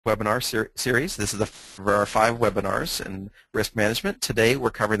webinar series. This is for our 5 webinars in risk management. Today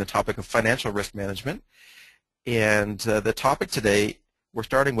we're covering the topic of financial risk management. And the topic today, we're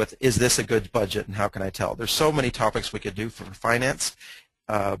starting with, is this a good budget and how can I tell? There's so many topics we could do for finance,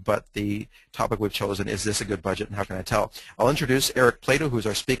 but the topic we've chosen is this a good budget and how can I tell? I'll introduce Eric Plato, who's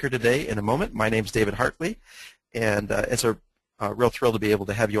our speaker today, in a moment. My name's David Hartley, and it's a real thrill to be able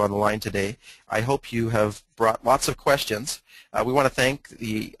to have you on the line today. I hope you have brought lots of questions. We want to thank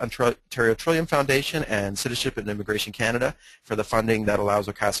the Ontario Trillium Foundation and Citizenship and Immigration Canada for the funding that allows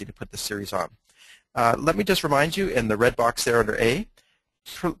OCASI to put this series on. Let me just remind you, in the red box there under A,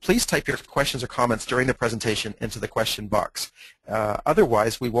 please type your questions or comments during the presentation into the question box.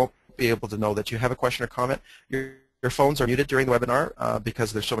 Otherwise, we won't be able to know that you have a question or comment. Your phones are muted during the webinar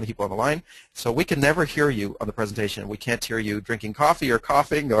because there's so many people on the line. So we can never hear you on the presentation. We can't hear you drinking coffee or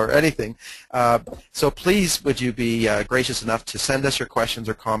coughing or anything. So please, would you be gracious enough to send us your questions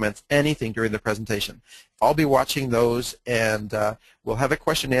or comments, anything during the presentation. I'll be watching those, and we'll have a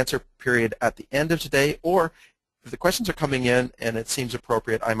question and answer period at the end of today, or if the questions are coming in and it seems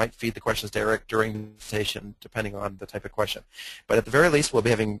appropriate, I might feed the questions to Eric during the presentation, depending on the type of question. But at the very least, we'll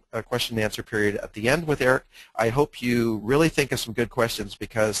be having a question and answer period at the end with Eric. I hope you really think of some good questions,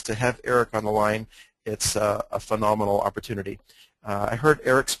 because to have Eric on the line, it's a phenomenal opportunity. I heard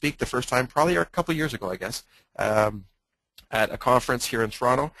Eric speak the first time, probably a couple years ago, I guess, at a conference here in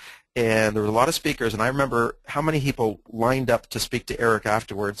Toronto. And there were a lot of speakers, and I remember how many people lined up to speak to Eric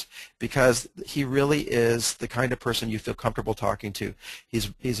afterwards, because he really is the kind of person you feel comfortable talking to.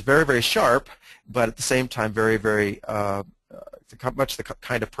 He's very, very sharp, but at the same time very, very much the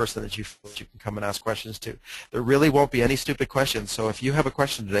kind of person that you can come and ask questions to. There really won't be any stupid questions, so if you have a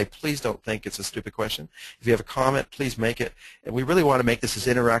question today, please don't think it's a stupid question. If you have a comment, please make it. And we really want to make this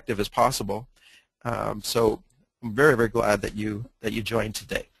as interactive as possible. So I'm very, very glad that you joined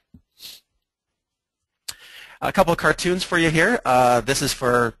today. A couple of cartoons for you here. This is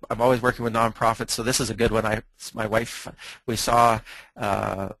for, I'm always working with nonprofits, so this is a good one. My wife, we saw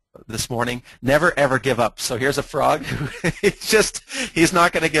this morning, never ever give up. So here's a frog who he's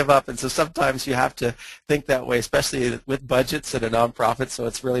not going to give up. And so sometimes you have to think that way, especially with budgets and a nonprofit, so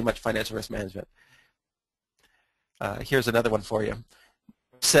it's really much financial risk management. Here's another one for you.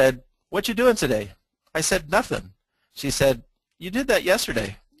 Said, what you doing today? I said, nothing. She said, you did that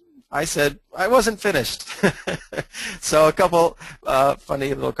yesterday. I said, I wasn't finished. So a couple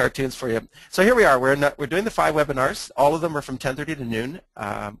funny little cartoons for you. So here we are. We're doing the 5 webinars. All of them are from 10:30 to noon.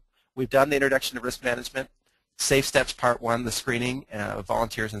 We've done the Introduction to Risk Management, Safe Steps Part 1, the screening of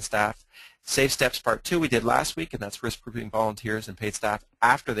volunteers and staff. Safe Steps Part 2 we did last week, and that's risk-proofing volunteers and paid staff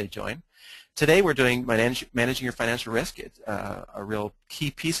after they join. Today we're doing managing your financial risk. It's a real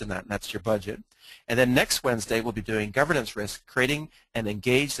key piece in that, and that's your budget. And then next Wednesday we'll be doing governance risk, creating an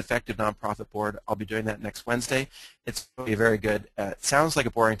engaged, effective nonprofit board. I'll be doing that next Wednesday. It's going to be very good. It sounds like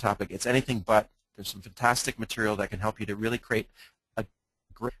a boring topic. It's anything but. There's some fantastic material that can help you to really create a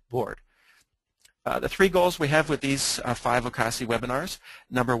great board. The 3 goals we have with these 5 OCASI webinars: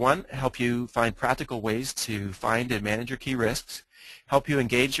 number 1, help you find practical ways to find and manage your key risks, help you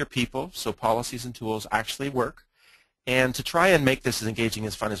engage your people so policies and tools actually work, and to try and make this as engaging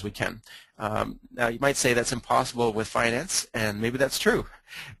as fun as we can. Now you might say that's impossible with finance, and maybe that's true,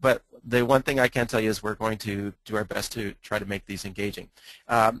 but the one thing I can tell you is we're going to do our best to try to make these engaging.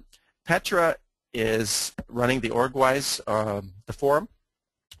 Petra is running the OrgWise, the forum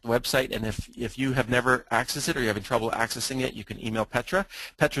website, and if you have never accessed it or you're having trouble accessing it, you can email Petra.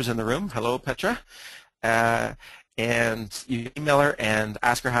 Petra's in the room. Hello, Petra. And you email her and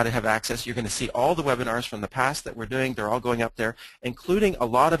ask her how to have access. You're going to see all the webinars from the past that we're doing. They're all going up there, including a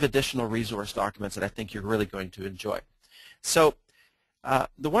lot of additional resource documents that I think you're really going to enjoy. So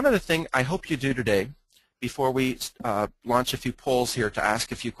the one other thing I hope you do today, before we launch a few polls here to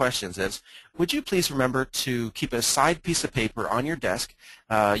ask a few questions, is would you please remember to keep a side piece of paper on your desk.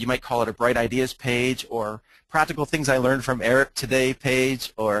 You might call it a Bright Ideas page, or Practical Things I Learned from Eric Today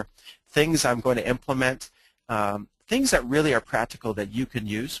page, or Things I'm Going to Implement. Things that really are practical that you can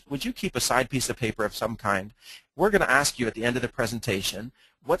use. Would you keep a side piece of paper of some kind? We're going to ask you at the end of the presentation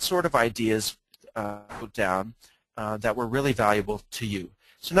what sort of ideas put down that were really valuable to you.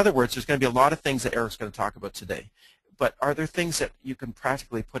 So in other words, there's going to be a lot of things that Eric's going to talk about today. But are there things that you can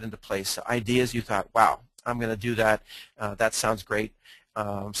practically put into place, ideas you thought, wow, I'm going to do that, that sounds great.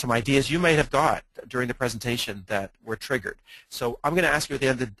 Some ideas you might have got during the presentation that were triggered. So I'm going to ask you at the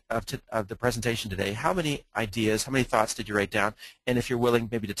end of the presentation today, how many ideas, how many thoughts did you write down? And if you're willing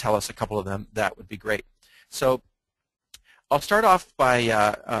maybe to tell us a couple of them, that would be great. So I'll start off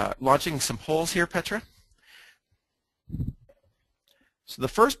by launching some polls here, Petra. So the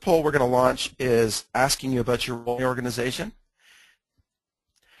first poll we're going to launch is asking you about your role in the organization.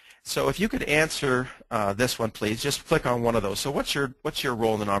 So if you could answer this one, please, just click on one of those. So what's your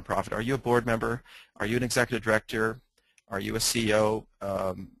role in the nonprofit? Are you a board member? Are you an executive director? Are you a CEO,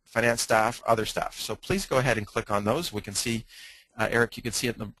 finance staff, other staff? So please go ahead and click on those. We can see, Eric, you can see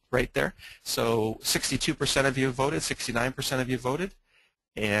it right there. So 62% of you voted, 69% of you voted,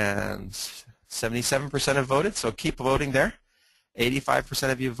 and 77% have voted. So keep voting there.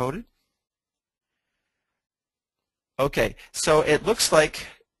 85% of you voted. Okay, so it looks like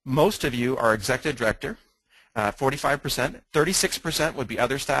most of you are executive director, 45%, 36% would be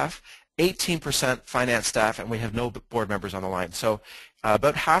other staff, 18% finance staff, and we have no board members on the line. So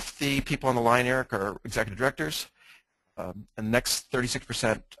about half the people on the line, Eric, are executive directors, and the next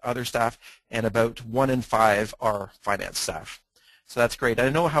 36% other staff, and about 1 in 5 are finance staff. So that's great. I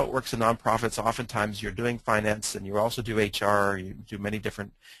know how it works in nonprofits. Oftentimes you're doing finance and you also do HR, you do many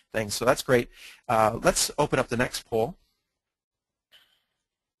different things. So that's great. Let's open up the next poll.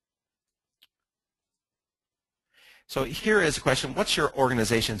 So here is a question, what's your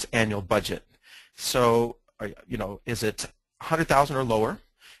organization's annual budget? So, is it 100,000 or lower?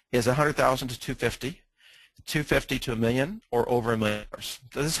 Is it 100,000 to 250? 250 to $1 million, or over $1 million?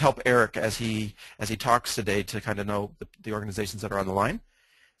 Does this help Eric as he talks today to kind of know the organizations that are on the line?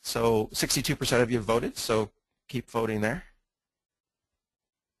 So 62% of you voted, so keep voting there.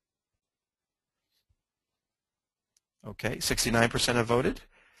 Okay, 69% have voted.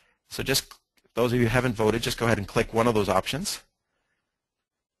 So just those of you who haven't voted, just go ahead and click one of those options.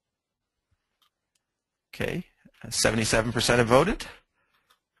 Okay, 77% have voted.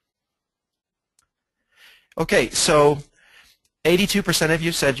 Okay, so 82% of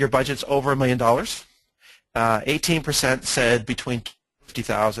you said your budget's over $1 million. 18% said between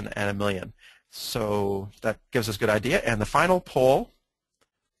 $50,000 and $1 million. So that gives us a good idea. And the final poll,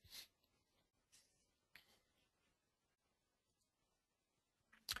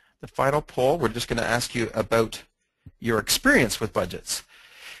 we're just going to ask you about your experience with budgets.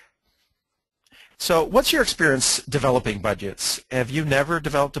 So what's your experience developing budgets? Have you never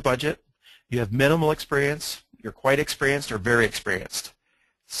developed a budget? You have minimal experience, you're quite experienced, or very experienced?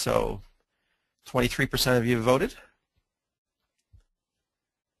 So 23% of you voted.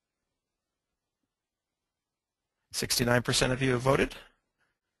 69% of you have voted.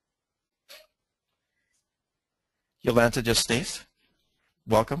 Yolanta just sneezed.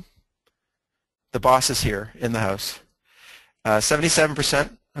 Welcome. The boss is here in the house.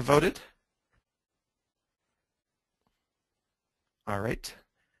 77% have voted. All right.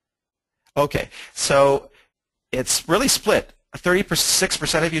 Okay, so it's really split.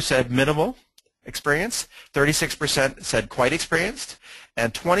 36% of you said minimal experience, 36% said quite experienced,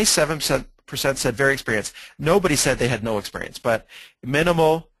 and 27% said very experienced. Nobody said they had no experience, but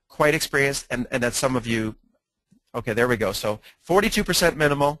minimal, quite experienced, and then some of you, okay, there we go. So 42%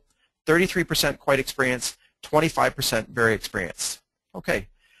 minimal, 33% quite experienced, 25% very experienced. Okay,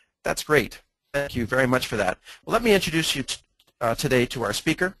 that's great. Thank you very much for that. Well, let me introduce you today to our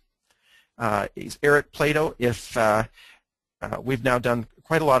speaker. He's Eric Plato. We've now done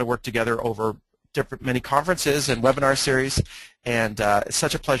quite a lot of work together over many conferences and webinar series, and it's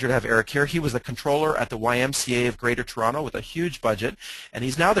such a pleasure to have Eric here. He was the controller at the YMCA of Greater Toronto with a huge budget, and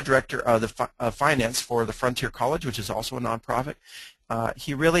he's now the director of the finance for the Frontier College, which is also a nonprofit.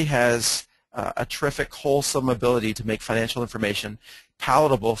 He really has a terrific, wholesome ability to make financial information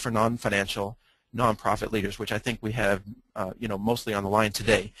palatable for non-financial nonprofit leaders, which I think we have, mostly on the line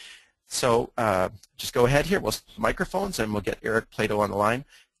today. So just go ahead here. We'll set microphones, and we'll get Eric Plato on the line.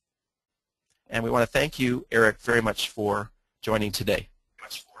 And we want to thank you, Eric, very much for joining today.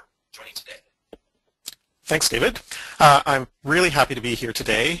 Thanks, David. I'm really happy to be here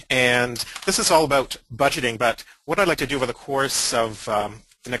today, and this is all about budgeting, but what I'd like to do over the course of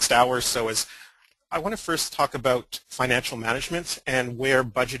the next hour or so is I want to first talk about financial management and where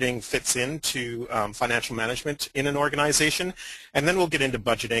budgeting fits into financial management in an organization, and then we'll get into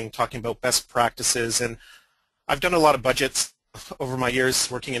budgeting, talking about best practices. And I've done a lot of budgets over my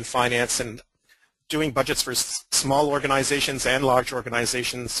years working in finance and doing budgets for small organizations and large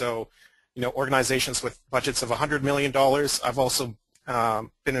organizations. So, organizations with budgets of $100 million. I've also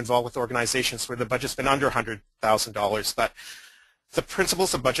been involved with organizations where the budget's been under $100,000. But the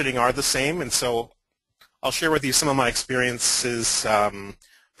principles of budgeting are the same, and so I'll share with you some of my experiences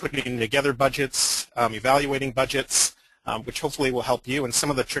putting together budgets, evaluating budgets, which hopefully will help you, and some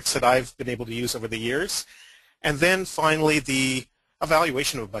of the tricks that I've been able to use over the years. And then finally, the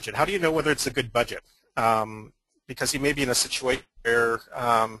evaluation of a budget. How do you know whether it's a good budget? Because you may be in a situation where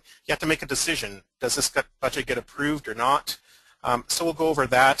you have to make a decision. Does this budget get approved or not? So we'll go over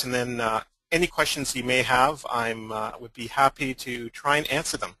that, and then any questions you may have, would be happy to try and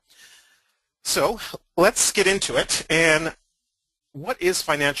answer them. So let's get into it. And what is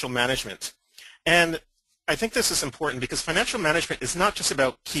financial management? And I think this is important because financial management is not just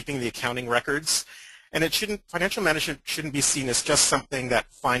about keeping the accounting records, and financial management shouldn't be seen as just something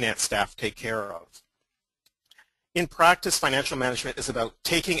that finance staff take care of. In practice, financial management is about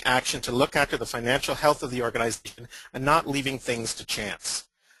taking action to look after the financial health of the organization and not leaving things to chance.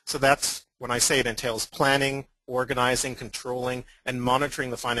 So that's when I say it entails planning, organizing, controlling, and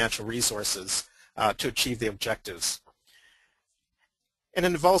monitoring the financial resources to achieve the objectives. And it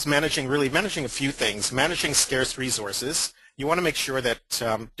involves managing a few things. Managing scarce resources. You want to make sure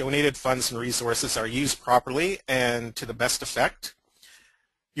that donated funds and resources are used properly and to the best effect.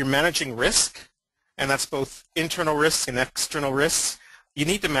 You're managing risk, and that's both internal risks and external risks. You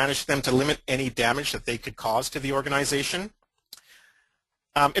need to manage them to limit any damage that they could cause to the organization.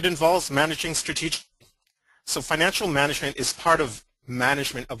 It involves managing strategic. So financial management is part of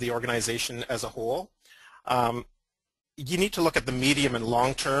management of the organization as a whole. You need to look at the medium and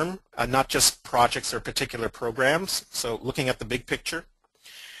long term, not just projects or particular programs, so looking at the big picture.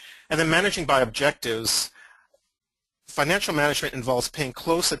 And then managing by objectives. Financial management involves paying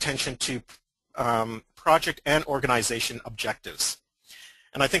close attention to project and organization objectives.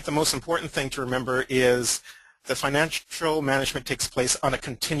 And I think the most important thing to remember is that financial management takes place on a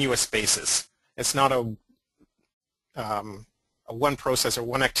continuous basis. It's not a one process or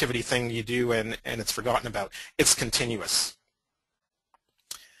one activity thing you do and it's forgotten about. It's continuous.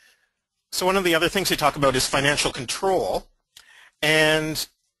 So one of the other things we talk about is financial control. And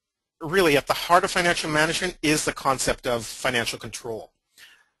really at the heart of financial management is the concept of financial control.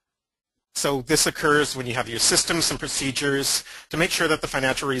 So this occurs when you have your systems and procedures to make sure that the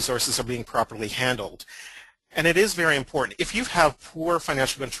financial resources are being properly handled. And it is very important. If you have poor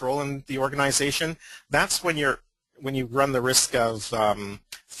financial control in the organization, that's when you run the risk of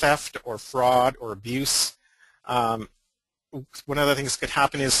theft or fraud or abuse. One of the things that could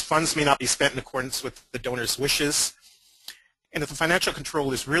happen is funds may not be spent in accordance with the donor's wishes. And if the financial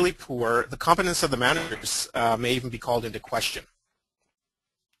control is really poor, the competence of the managers may even be called into question.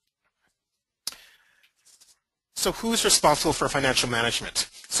 So who's responsible for financial management?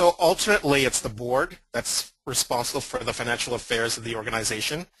 So ultimately, it's the board that's responsible for the financial affairs of the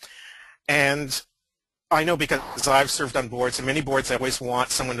organization. And I know because I've served on boards, and many boards always want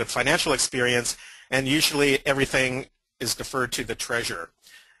someone with financial experience, and usually everything is deferred to the treasurer.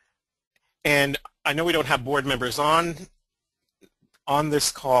 And I know we don't have board members on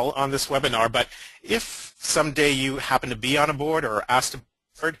this call, on this webinar, but if someday you happen to be on a board or asked to be on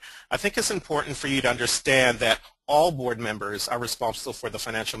a board, I think it's important for you to understand that all board members are responsible for the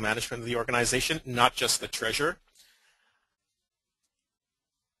financial management of the organization, not just the treasurer.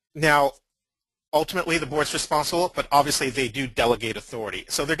 Now, ultimately, the board's responsible, but obviously they do delegate authority.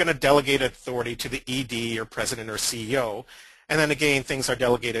 So they're going to delegate authority to the ED or president or CEO, and then again, things are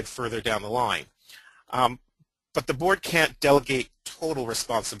delegated further down the line. But the board can't delegate total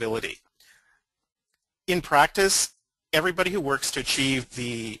responsibility. In practice, everybody who works to achieve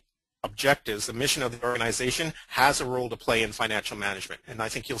the objectives, the mission of the organization, has a role to play in financial management. And I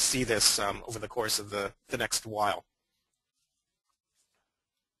think you'll see this over the course of the next while.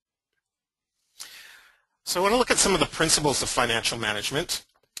 So I want to look at some of the principles of financial management.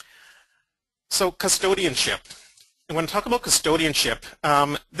 So custodianship. And when I talk about custodianship,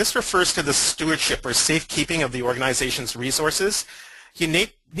 this refers to the stewardship or safekeeping of the organization's resources. You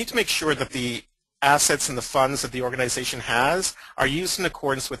need to make sure that the assets and the funds that the organization has are used in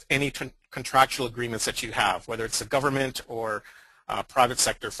accordance with any contractual agreements that you have, whether it's a government or private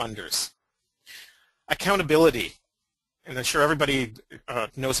sector funders. Accountability. And I'm sure everybody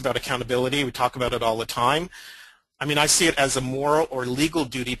knows about accountability. We talk about it all the time. I mean, I see it as a moral or legal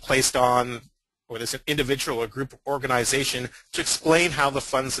duty placed on whether it's an individual or group or organization to explain how the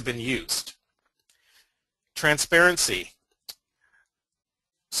funds have been used. Transparency.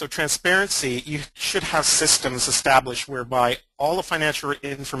 So transparency, you should have systems established whereby all the financial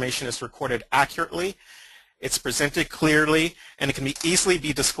information is recorded accurately, it's presented clearly, and it can easily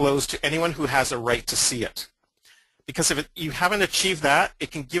be disclosed to anyone who has a right to see it. Because if you haven't achieved that,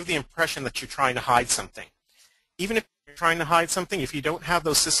 it can give the impression that you're trying to hide something. Even if you're trying to hide something, if you don't have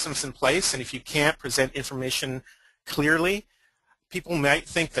those systems in place and if you can't present information clearly, people might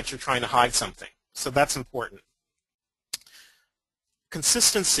think that you're trying to hide something. So that's important.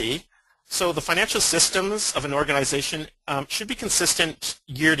 Consistency. So the financial systems of an organization should be consistent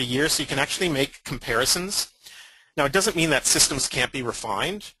year to year so you can actually make comparisons. Now, it doesn't mean that systems can't be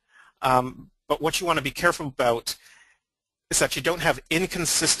refined, but what you want to be careful about is that you don't have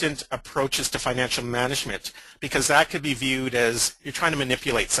inconsistent approaches to financial management, because that could be viewed as you're trying to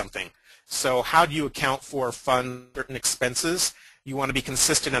manipulate something. So how do you account for fund certain expenses? You want to be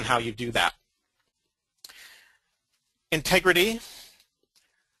consistent on how you do that. Integrity.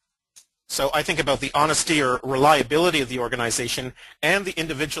 So I think about the honesty or reliability of the organization and the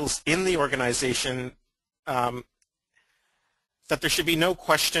individuals in the organization, that there should be no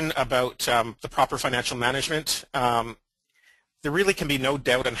question about the proper financial management. There really can be no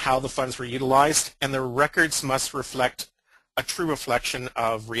doubt on how the funds were utilized, and the records must reflect a true reflection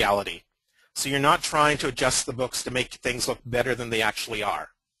of reality. So you're not trying to adjust the books to make things look better than they actually are.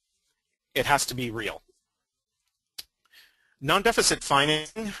 It has to be real. Non-deficit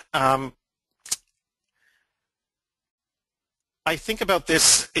financing. I think about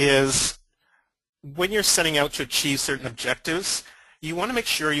this is when you're setting out to achieve certain objectives, you want to make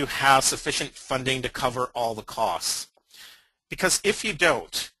sure you have sufficient funding to cover all the costs. Because if you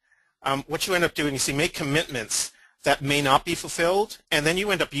don't, what you end up doing is you make commitments that may not be fulfilled, and then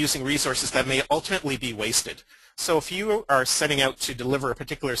you end up using resources that may ultimately be wasted. So if you are setting out to deliver a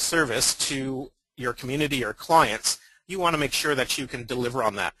particular service to your community or clients, you want to make sure that you can deliver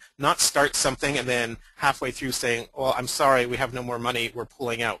on that, not start something and then halfway through saying, well, I'm sorry, we have no more money, we're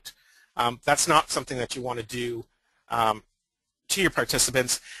pulling out. That's not something that you want to do to your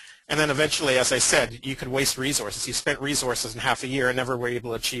participants. And then eventually, as I said, you could waste resources. You spent resources in half a year and never were able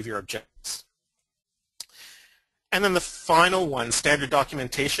to achieve your objectives. And then the final one, standard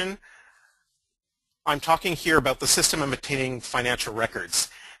documentation. I'm talking here about the system of maintaining financial records.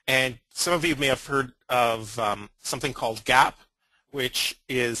 And some of you may have heard of something called GAAP, which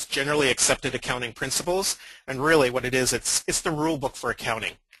is generally accepted accounting principles. And really what it is, it's the rule book for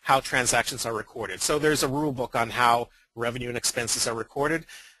accounting, how transactions are recorded. So there's a rule book on how revenue and expenses are recorded.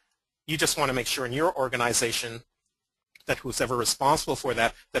 You just want to make sure in your organization that who's ever responsible for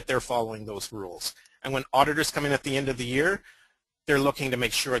that, that they're following those rules. And when auditors come in at the end of the year, they're looking to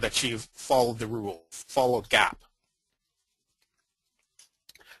make sure that you've followed the rules, followed GAAP.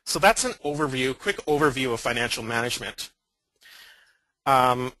 So that's an overview, quick overview of financial management.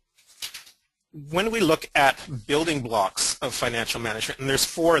 When we look at building blocks of financial management, and there's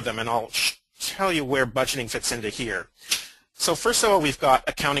 4 of them, and I'll tell you where budgeting fits into here. So first of all, we've got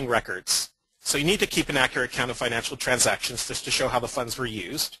accounting records. So you need to keep an accurate account of financial transactions just to show how the funds were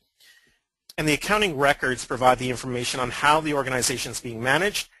used. And the accounting records provide the information on how the organization is being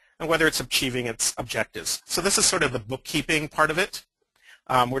managed and whether it's achieving its objectives. So this is sort of the bookkeeping part of it.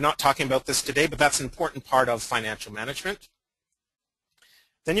 We're not talking about this today, but that's an important part of financial management.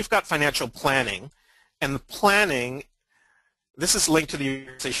 Then you've got financial planning. And the planning, this is linked to the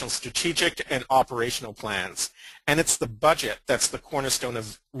organizational strategic and operational plans. And it's the budget that's the cornerstone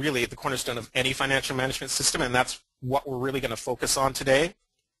of, really the cornerstone of any financial management system, and that's what we're really going to focus on today.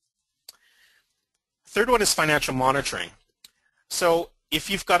 Third one is financial monitoring. So if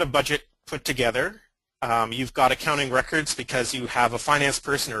you've got a budget put together, you've got accounting records because you have a finance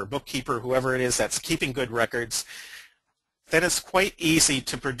person or a bookkeeper, whoever it is that's keeping good records, then it's quite easy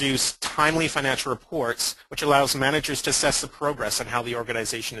to produce timely financial reports, which allows managers to assess the progress on how the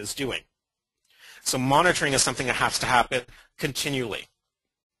organization is doing. So monitoring is something that has to happen continually.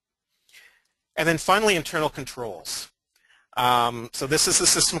 And then finally, internal controls. So this is the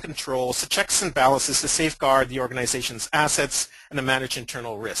system controls, the checks and balances to safeguard the organization's assets and to manage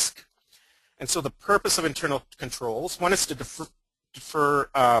internal risk. And so the purpose of internal controls, one is to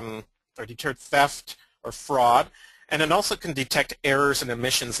deter theft or fraud, and it also can detect errors and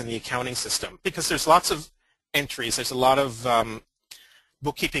omissions in the accounting system, because there's lots of entries, there's a lot of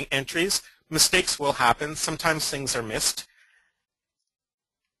bookkeeping entries. Mistakes will happen, sometimes things are missed,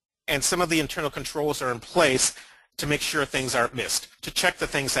 and some of the internal controls are in place to make sure things aren't missed, to check the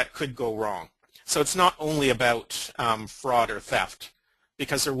things that could go wrong. So it's not only about fraud or theft,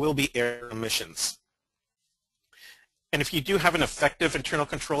 because there will be error and omissions. And if you do have an effective internal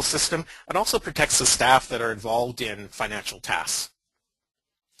control system, it also protects the staff that are involved in financial tasks.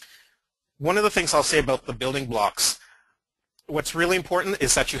 One of the things I'll say about the building blocks, what's really important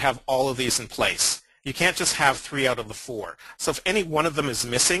is that you have all of these in place. You can't just have 3 out of the 4. So if any one of them is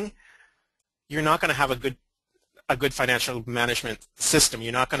missing, you're not going to have a good financial management system.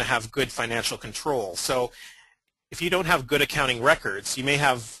 You're not going to have good financial control. So if you don't have good accounting records, you may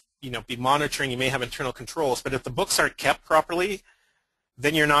have, be monitoring, you may have internal controls, but if the books aren't kept properly,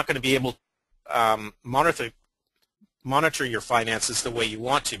 then you're not going to be able to monitor your finances the way you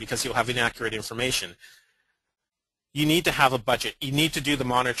want to, because you'll have inaccurate information. you need to have a budget, you need to do the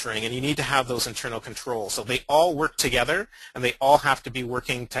monitoring, and you need to have those internal controls. So they all work together, and they all have to be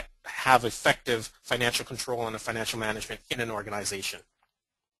working to have effective financial control and financial management in an organization.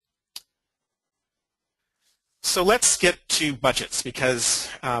 So let's get to budgets, because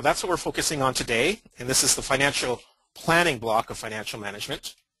that's what we're focusing on today, and this is the financial planning block of financial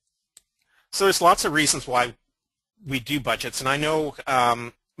management. So there's lots of reasons why we do budgets, and I know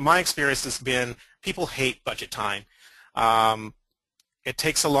my experience has been people hate budget time. It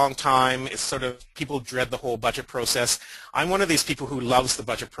takes a long time. It's sort of, people dread the whole budget process. I'm one of these people who loves the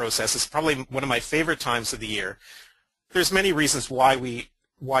budget process. It's probably one of my favorite times of the year. There's many reasons why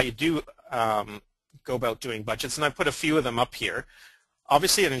you do go about doing budgets, and I put a few of them up here.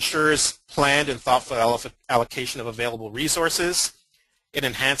 Obviously, it ensures planned and thoughtful allocation of available resources. It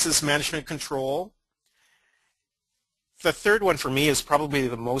enhances management control. The third one for me is probably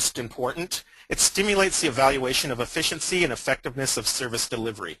the most important. It stimulates the evaluation of efficiency and effectiveness of service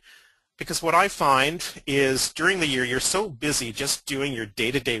delivery. Because what I find is during the year, you're so busy just doing your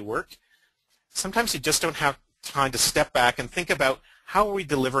day-to-day work, sometimes you just don't have time to step back and think about how are we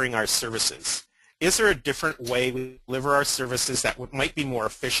delivering our services. Is there a different way we deliver our services that might be more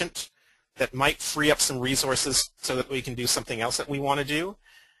efficient, that might free up some resources so that we can do something else that we want to do?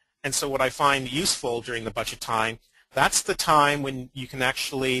 And so what I find useful during the budget time, that's the time when you can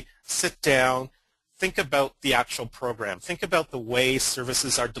actually sit down, think about the actual program, think about the way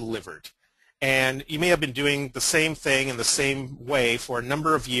services are delivered. And you may have been doing the same thing in the same way for a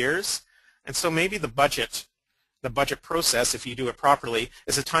number of years, and so maybe the budget process, if you do it properly,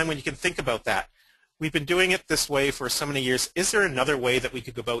 is a time when you can think about that. We've been doing it this way for so many years. Is there another way that we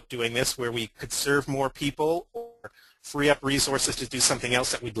could go about doing this where we could serve more people or free up resources to do something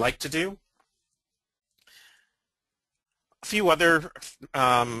else that we'd like to do? A few other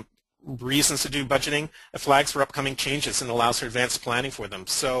reasons to do budgeting. It flags for upcoming changes and allows for advanced planning for them.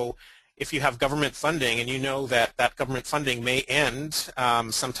 So if you have government funding and you know that that government funding may end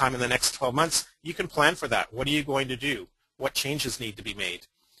sometime in the next 12 months, you can plan for that. What are you going to do? What changes need to be made?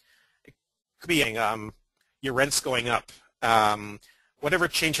 Could be your rent's going up. Whatever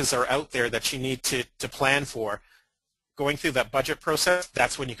changes are out there that you need to plan for, going through that budget process,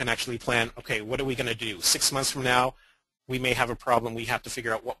 that's when you can actually plan, okay, what are we going to do? 6 months from now, we may have a problem. We have to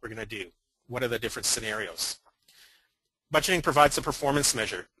figure out what we're going to do. What are the different scenarios? Budgeting provides a performance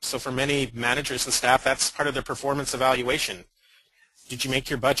measure. So for many managers and staff, that's part of their performance evaluation. Did you make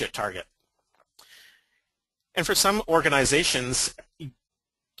your budget target? And for some organizations,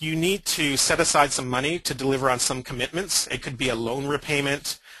 you need to set aside some money to deliver on some commitments. It could be a loan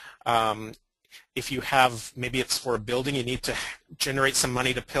repayment. If you have, maybe it's for a building, you need to generate some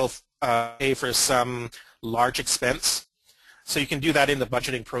money to pay for some large expense. So you can do that in the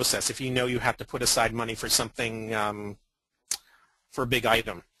budgeting process if you know you have to put aside money for something, for a big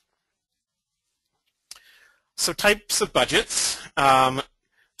item. So types of budgets.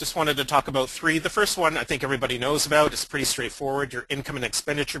 Just wanted to talk about three. The first one I think everybody knows about. It's pretty straightforward. Your income and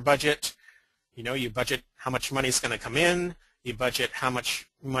expenditure budget. You know, you budget how much money is going to come in. You budget how much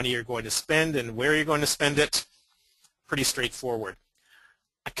money you're going to spend and where you're going to spend it. Pretty straightforward.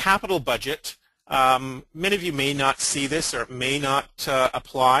 A capital budget. Many of you may not see this or it may not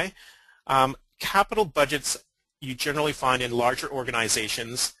apply. Capital budgets you generally find in larger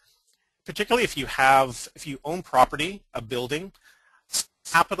organizations, particularly if you own property, a building.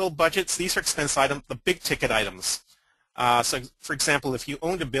 Capital budgets, these are expense items, the big ticket items. So for example, if you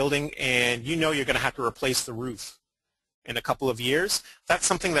owned a building and you know you're going to have to replace the roof in a couple of years, that's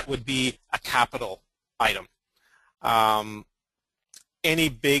something that would be a capital item. Any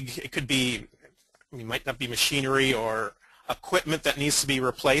big, it could be, it might not be machinery or equipment that needs to be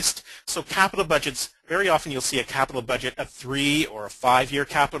replaced. So capital budgets, very often you'll see a capital budget, a 3 or a 5-year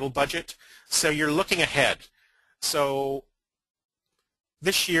capital budget. So you're looking ahead. So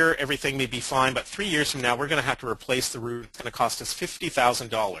this year everything may be fine, but 3 years from now we're going to have to replace the roof. It's going to cost us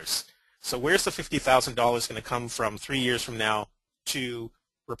 $50,000. So where's the $50,000 going to come from 3 years from now to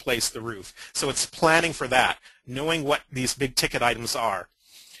replace the roof? So it's planning for that, knowing what these big ticket items are.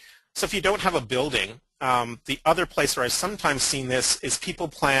 So if you don't have a building, the other place where I've sometimes seen this is people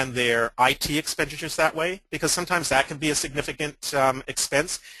plan their IT expenditures that way, because sometimes that can be a significant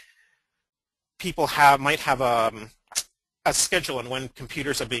expense. People might have a schedule on when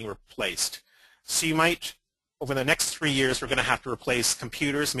computers are being replaced. So you might, over the next 3 years, we're going to have to replace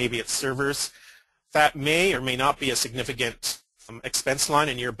computers, maybe it's servers. That may or may not be a significant expense line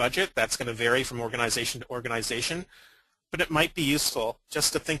in your budget. That's going to vary from organization to organization. But it might be useful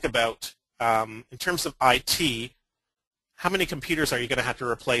just to think about, in terms of IT, how many computers are you going to have to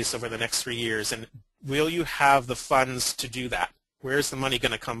replace over the next 3 years, and will you have the funds to do that? Where's the money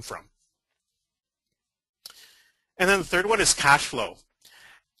going to come from? And then the third one is cash flow.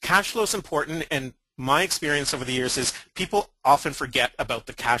 Cash flow is important, and my experience over the years is people often forget about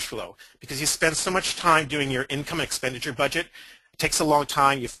the cash flow because you spend so much time doing your income and expenditure budget. It takes a long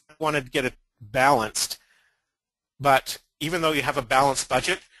time. You want to get it balanced, but even though you have a balanced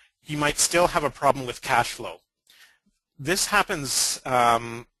budget, you might still have a problem with cash flow. This happens,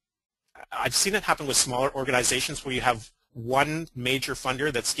 I've seen it happen with smaller organizations where you have one major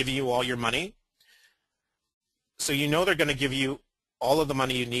funder that's giving you all your money. So you know they're going to give you all of the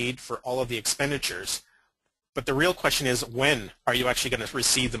money you need for all of the expenditures. But the real question is, when are you actually going to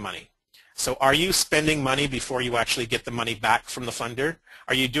receive the money? So are you spending money before you actually get the money back from the funder?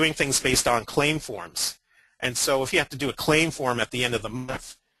 Are you doing things based on claim forms? And so if you have to do a claim form at the end of the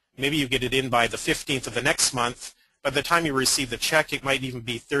month, maybe you get it in by the 15th of the next month. By the time you receive the check, it might even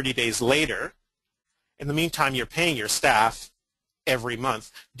be 30 days later. In the meantime, you're paying your staff every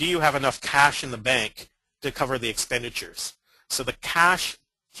month. Do you have enough cash in the bank to cover the expenditures? So the cash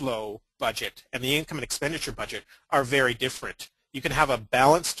flow budget and the income and expenditure budget are very different. You can have a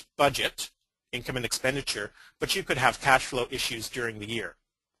balanced budget, income and expenditure, but you could have cash flow issues during the year.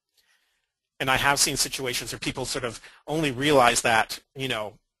 And I have seen situations where people sort of only realize that,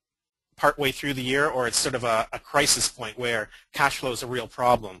 partway through the year, or it's sort of a crisis point where cash flow is a real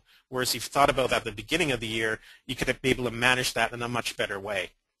problem. Whereas if you've thought about that at the beginning of the year, you could be able to manage that in a much better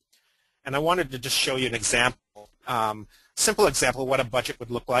way. And I wanted to just show you an example, simple example of what a budget would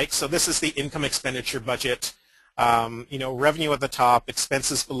look like. So this is the income expenditure budget, revenue at the top,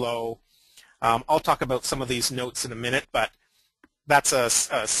 expenses below. I'll talk about some of these notes in a minute, but that's a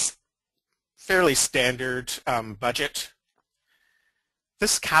fairly standard budget.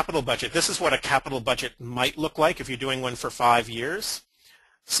 This capital budget, this is what a capital budget might look like if you're doing one for 5 years.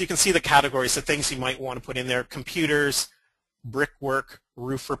 So you can see the categories, the things you might want to put in there: computers, brickwork,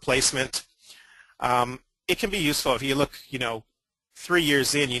 roof replacement. It can be useful if you look, 3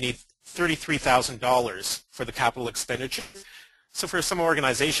 years in, you need $33,000 for the capital expenditure. So for some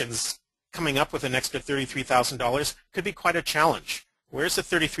organizations, coming up with an extra $33,000 could be quite a challenge. Where's the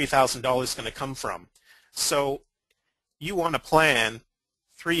 $33,000 going to come from? So you want to plan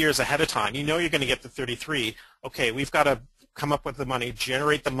 3 years ahead of time. You know you're going to get the 33. Okay, we've got to come up with the money,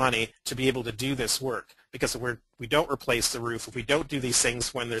 generate the money to be able to do this work. Because if we don't replace the roof, if we don't do these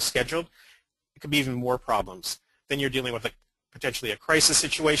things when they're scheduled, it could be even more problems. Then you're dealing with potentially a crisis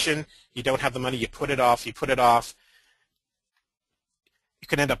situation. You don't have the money, you put it off, It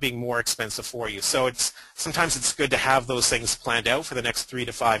can end up being more expensive for you. So sometimes it's good to have those things planned out for the next 3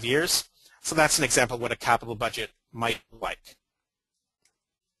 to 5 years. So that's an example of what a capital budget might look like.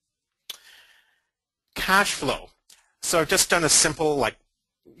 Cash flow. So I've just done a simple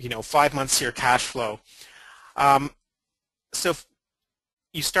 5 months here cash flow. So if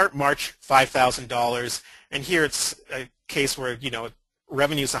you start March, $5,000, and here it's a case where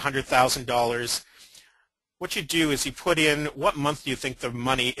revenue is $100,000. What you do is you put in what month do you think the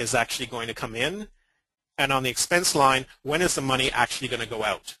money is actually going to come in, and on the expense line, when is the money actually going to go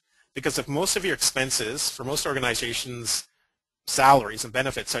out? Because if most of your expenses, for most organizations, salaries and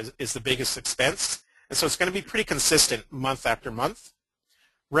benefits is the biggest expense, and so it's going to be pretty consistent month after month.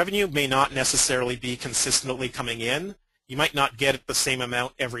 Revenue may not necessarily be consistently coming in. You might not get the same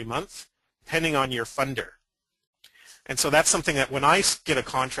amount every month, depending on your funder. And so that's something that when I get a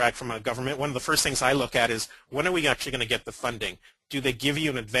contract from a government, one of the first things I look at is, when are we actually going to get the funding? Do they give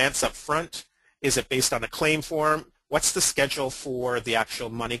you an advance up front? Is it based on a claim form? What's the schedule for the actual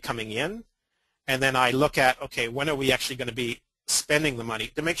money coming in? And then I look at, okay, when are we actually going to be spending the money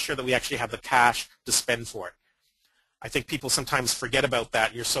to make sure that we actually have the cash to spend for it? I think people sometimes forget about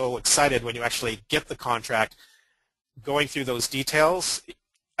that. You're so excited when you actually get the contract. Going through those details,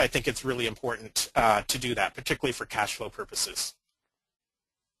 I think it's really important to do that, particularly for cash flow purposes.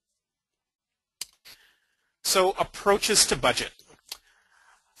 So approaches to budget.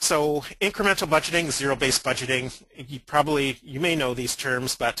 So incremental budgeting, zero-based budgeting, you may know these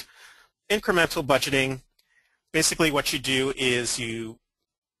terms, but incremental budgeting, basically what you do is you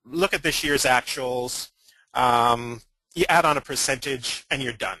look at this year's actuals, you add on a percentage, and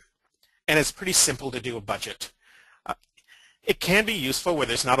you're done. And it's pretty simple to do a budget. It can be useful where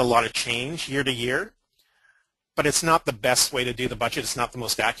there's not a lot of change year to year, but it's not the best way to do the budget. It's not the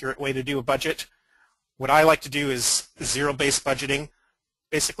most accurate way to do a budget. What I like to do is zero-based budgeting.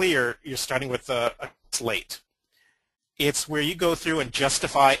 Basically, you're starting with a slate. It's where you go through and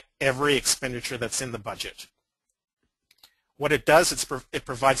justify every expenditure that's in the budget. What it does, it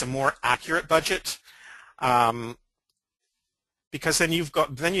provides a more accurate budget. because then you've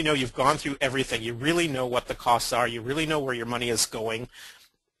gone through everything. You really know what the costs are. You really know where your money is going.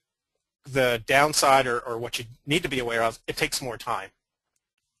 The downside or what you need to be aware of, it takes more time.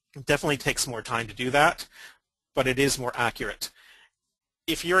 It definitely takes more time to do that, but it is more accurate.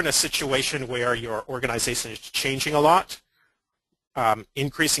 If you're in a situation where your organization is changing a lot,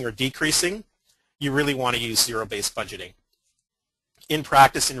 increasing or decreasing, you really want to use zero-based budgeting. In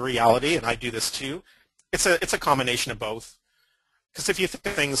practice, in reality, and I do this too, it's a combination of both. Because if you think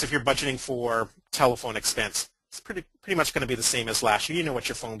of things, if you're budgeting for telephone expense, it's pretty much going to be the same as last year. You know what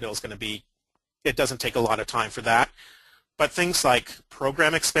your phone bill is going to be. It doesn't take a lot of time for that. But things like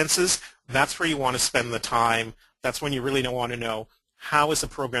program expenses, that's where you want to spend the time. That's when you really don't want to know, how is the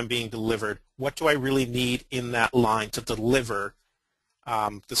program being delivered? What do I really need in that line to deliver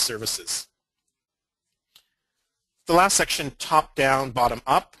the services? The last section, top down, bottom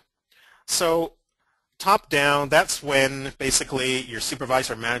up. So top down, that's when basically your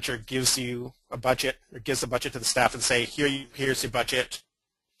supervisor or manager gives you a budget or gives a budget to the staff and say, here's your budget,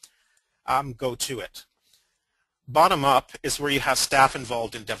 go to it. Bottom up is where you have staff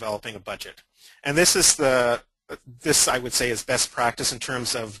involved in developing a budget. And this I would say is best practice in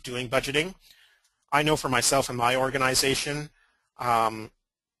terms of doing budgeting. I know for myself and my organization, I'm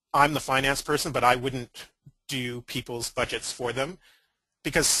the finance person, but I wouldn't do people's budgets for them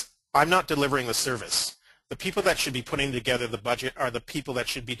because I'm not delivering the service. The people that should be putting together the budget are the people that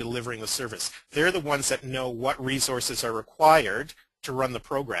should be delivering the service. They're the ones that know what resources are required to run the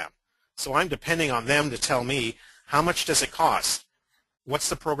program. So I'm depending on them to tell me, how much does it cost? What's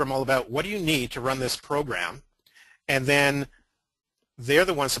the program all about? What do you need to run this program? And then they're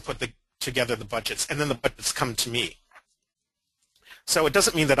the ones to put together the budgets, and then the budgets come to me. So it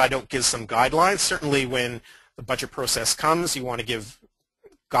doesn't mean that I don't give some guidelines. Certainly when the budget process comes, you want to give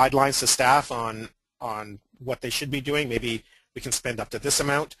guidelines to staff on what they should be doing. Maybe we can spend up to this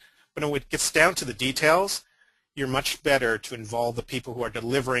amount. But when it gets down to the details, you're much better to involve the people who are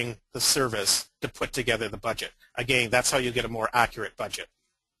delivering the service to put together the budget. Again, that's how you get a more accurate budget.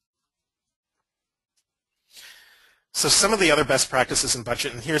 So some of the other best practices in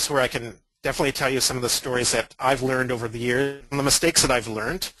budget, and here's where I can definitely tell you some of the stories that I've learned over the years and the mistakes that I've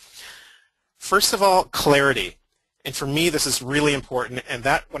learned. First of all, clarity. And for me, this is really important. And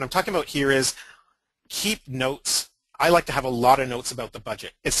that what I'm talking about here is keep notes. I like to have a lot of notes about the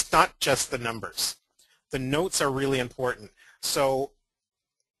budget. It's not just the numbers. The notes are really important. So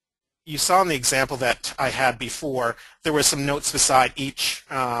you saw in the example that I had before, there were some notes beside each,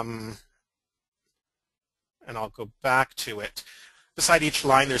 and I'll go back to it. Beside each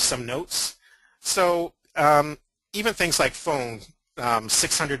line, there's some notes. So even things like phone,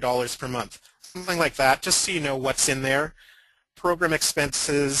 $600 per month, something like that, just so you know what's in there. Program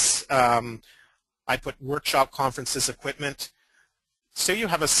expenses, I put workshop, conferences, equipment. So you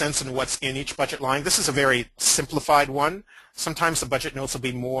have a sense in what's in each budget line. This is a very simplified one. Sometimes the budget notes will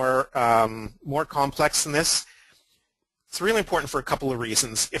be more complex than this. It's really important for a couple of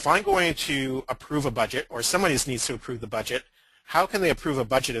reasons. If I'm going to approve a budget, or somebody needs to approve the budget, how can they approve a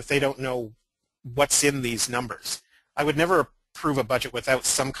budget if they don't know what's in these numbers? I would never approve a budget without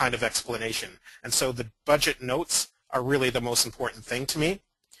some kind of explanation. And so the budget notes are really the most important thing to me.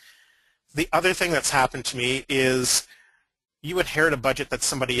 The other thing that's happened to me is you inherit a budget that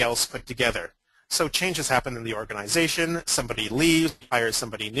somebody else put together. So changes happen in the organization, somebody leaves, hires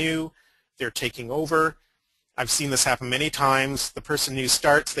somebody new, they're taking over. I've seen this happen many times. The person new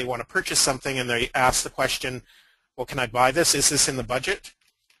starts, they want to purchase something and they ask the question, well, can I buy this? Is this in the budget?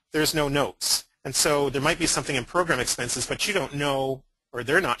 There's no notes. And so there might be something in program expenses, but you don't know, or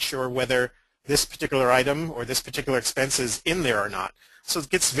they're not sure whether this particular item or this particular expense is in there or not. So it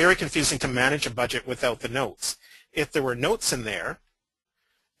gets very confusing to manage a budget without the notes. If there were notes in there,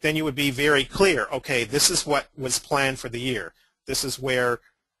 then you would be very clear, okay, this is what was planned for the year. This is where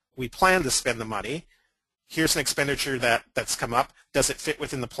we plan to spend the money. Here's an expenditure that's come up. Does it fit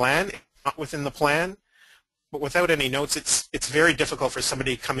within the plan? Not within the plan? But without any notes, it's very difficult for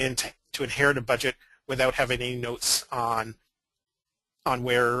somebody to come in to inherit a budget without having any notes on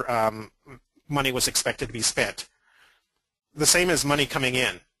where money was expected to be spent. The same as money coming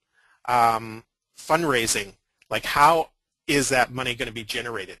in. Fundraising. Like, how is that money going to be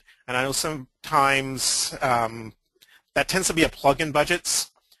generated? And I know sometimes that tends to be a plug-in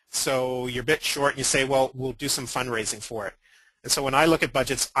budgets. So you're a bit short and you say, well, we'll do some fundraising for it. And so when I look at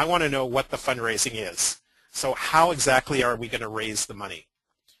budgets, I want to know what the fundraising is. So how exactly are we going to raise the money?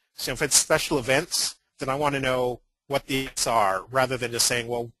 So if it's special events, then I want to know what the events are rather than just saying,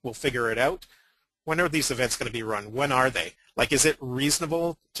 well, we'll figure it out. When are these events going to be run? When are they? Like, is it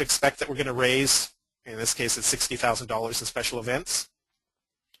reasonable to expect that we're going to raise In this case, it's $60,000 in special events.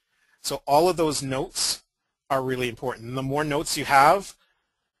 So all of those notes are really important. And the more notes you have,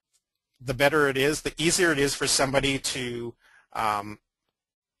 the better it is, the easier it is for somebody to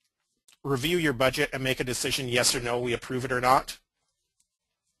review your budget and make a decision, yes or no, we approve it or not.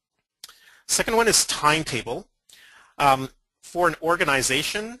 Second one is timetable. For an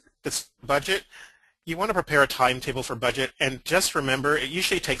organization that's budget, you want to prepare a timetable for budget, and just remember it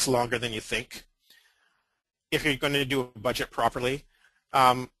usually takes longer than you think if you're going to do a budget properly.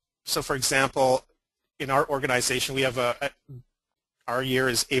 So for example, in our organization, we have our year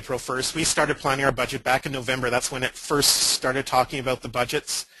is April 1st. We started planning our budget back in November. That's when it first started talking about the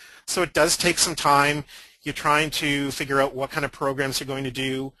budgets. So it does take some time. You're trying to figure out what kind of programs you're going to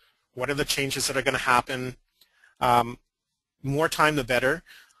do, what are the changes that are going to happen. More time the better.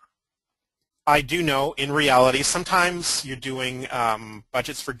 I do know in reality sometimes you're doing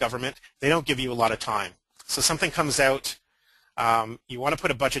budgets for government. They don't give you a lot of time. So something comes out, you want to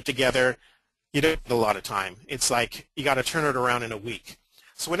put a budget together, you don't get a lot of time. It's like you got to turn it around in a week.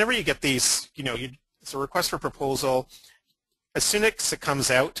 So whenever you get these, it's a request for proposal, as soon as it comes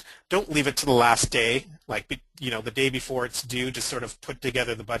out, don't leave it to the last day, like the day before it's due to sort of put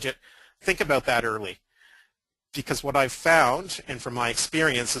together the budget. Think about that early. Because what I've found, and from my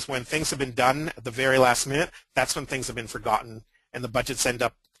experience, is when things have been done at the very last minute, that's when things have been forgotten, and the budgets end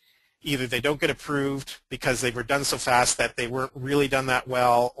up either they don't get approved because they were done so fast that they weren't really done that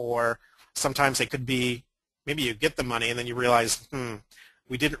well, or sometimes they could be, maybe you get the money and then you realize,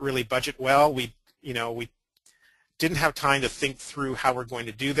 we didn't really budget well. We didn't have time to think through how we're going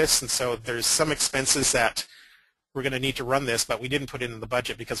to do this, and so there's some expenses that we're going to need to run this, but we didn't put it in the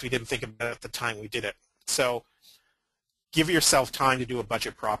budget because we didn't think about it at the time we did it. So give yourself time to do a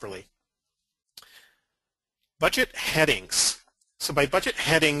budget properly. Budget headings. So by budget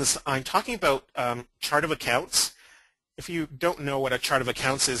headings, I'm talking about chart of accounts. If you don't know what a chart of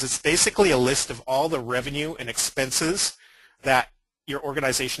accounts is, it's basically a list of all the revenue and expenses that your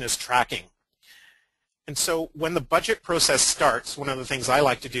organization is tracking. And so when the budget process starts, one of the things I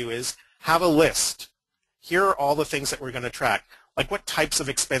like to do is have a list. Here are all the things that we're going to track. Like what types of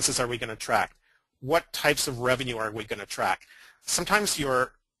expenses are we going to track? What types of revenue are we going to track? Sometimes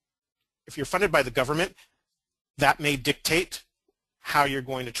if you're funded by the government, that may dictate how you're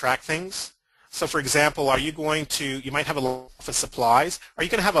going to track things. So for example, you might have a office supplies. Are you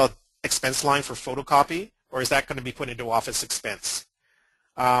going to have an expense line for photocopy, or is that going to be put into office expense?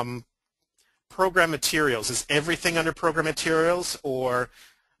 Program materials, is everything under program materials, or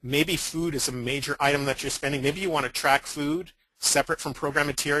maybe food is a major item that you're spending. Maybe you want to track food separate from program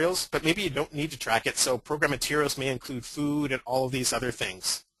materials, but maybe you don't need to track it, so program materials may include food and all of these other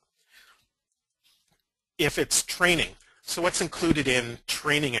things. If it's training, so what's included in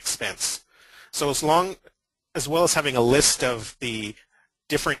training expense? So as well as having a list of the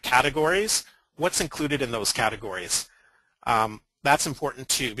different categories, what's included in those categories? That's important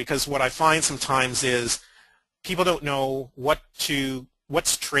too, because what I find sometimes is people don't know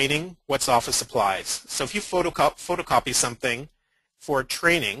what's training, what's office supplies. So if you photocopy something for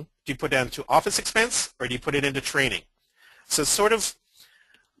training, do you put it into office expense or do you put it into training? So sort of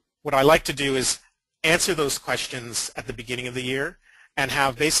what I like to do is answer those questions at the beginning of the year and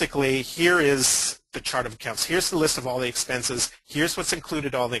have basically, here is the chart of accounts. Here's the list of all the expenses. Here's what's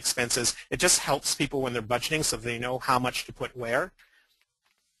included all the expenses. It just helps people when they're budgeting so they know how much to put where.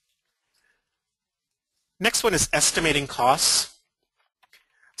 Next one is estimating costs.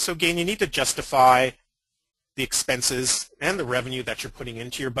 So again, you need to justify the expenses and the revenue that you're putting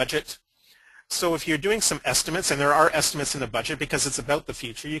into your budget. So if you're doing some estimates, and there are estimates in the budget because it's about the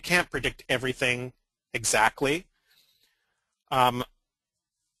future, you can't predict everything exactly.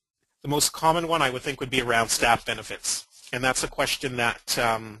 The most common one I would think would be around staff benefits. And that's a question that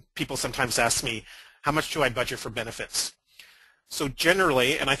people sometimes ask me, how much do I budget for benefits? So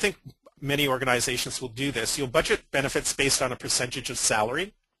generally, and I think many organizations will do this, you'll budget benefits based on a percentage of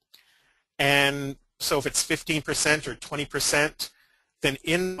salary. And so if it's 15% or 20%, then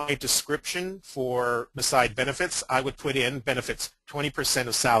in my description for beside benefits, I would put in benefits 20%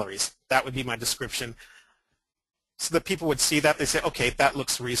 of salaries. That would be my description. So that people would see that, they say, okay, that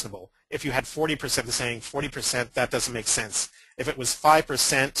looks reasonable. If you had 40%, they're saying 40%, that doesn't make sense. If it was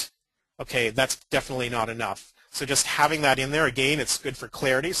 5%, okay, that's definitely not enough. So just having that in there, again, it's good for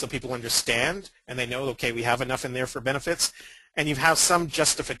clarity so people understand and they know, okay, we have enough in there for benefits. And you have some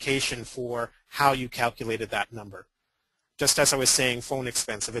justification for how you calculated that number. Just as I was saying, phone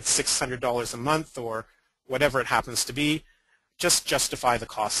expense, if it's $600 a month or whatever it happens to be, just justify the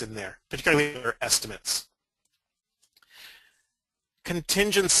costs in there, particularly your estimates.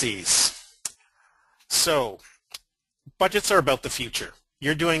 Contingencies. So budgets are about the future.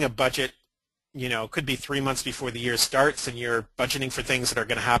 You're doing a budget, could be 3 months before the year starts, and you're budgeting for things that are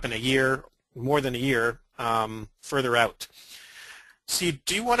going to happen a year, more than a year, further out. So you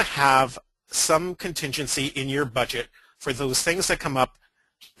do want to have some contingency in your budget for those things that come up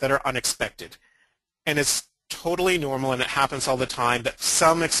that are unexpected. And it's totally normal, and it happens all the time, that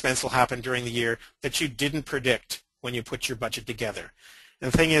some expense will happen during the year that you didn't predict when you put your budget together.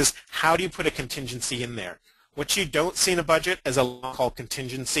 And the thing is, how do you put a contingency in there? What you don't see in a budget is a line called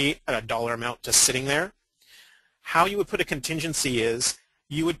contingency, a dollar amount just sitting there. How you would put a contingency is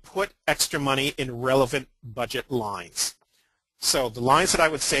you would put extra money in relevant budget lines. So the lines that I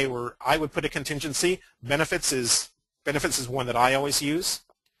would say were I would put a contingency, benefits is one that I always use.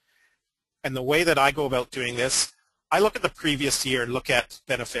 And the way that I go about doing this, I look at the previous year and look at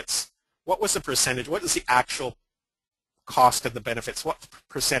benefits. What was the percentage? What is the actual cost of the benefits? What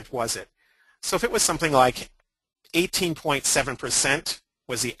percent was it? So if it was something like 18.7%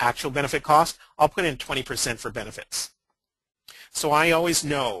 was the actual benefit cost, I'll put in 20% for benefits. So I always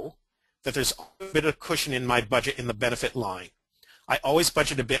know that there's a bit of cushion in my budget in the benefit line. I always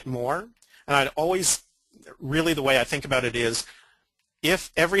budget a bit more, and I'd always, really the way I think about it is,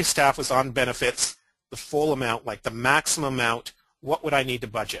 if every staff was on benefits, the full amount, like the maximum amount, what would I need to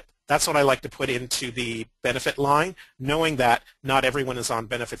budget? That's what I like to put into the benefit line, knowing that not everyone is on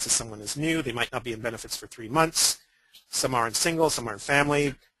benefits if someone is new. They might not be in benefits for 3 months. Some aren't single, some aren't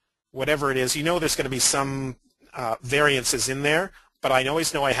family, whatever it is. You know there's going to be some variances in there, but I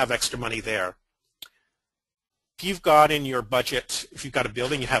always know I have extra money there. If you've got in your budget, if you've got a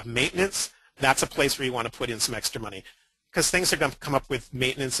building, you have maintenance, that's a place where you want to put in some extra money, because things are going to come up with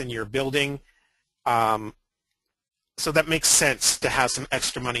maintenance in your building. So that makes sense to have some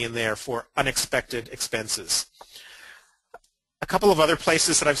extra money in there for unexpected expenses. A couple of other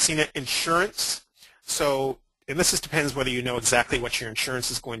places that I've seen it, insurance. So, and this just depends whether you know exactly what your insurance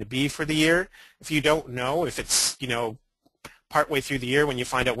is going to be for the year. If you don't know, if it's, partway through the year when you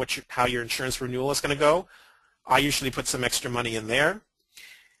find out how your insurance renewal is going to go, I usually put some extra money in there.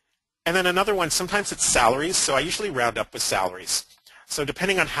 And then another one, sometimes it's salaries, so I usually round up with salaries. So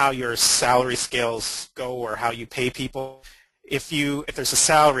depending on how your salary scales go or how you pay people, if there's a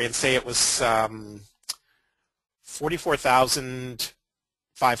salary and say it was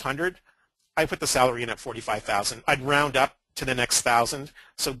 $44,500, I put the salary in at $45,000. I'd round up to the next $1,000,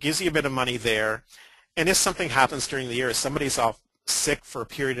 so it gives you a bit of money there. And if something happens during the year, if somebody's off sick for a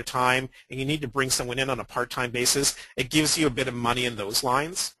period of time and you need to bring someone in on a part-time basis, it gives you a bit of money in those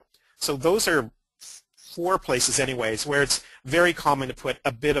lines. So those are 4 places anyways where it's very common to put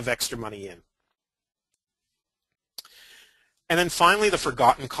a bit of extra money in. And then finally, the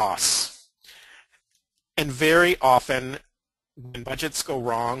forgotten costs. And very often when budgets go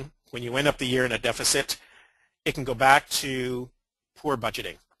wrong, when you end up the year in a deficit, it can go back to poor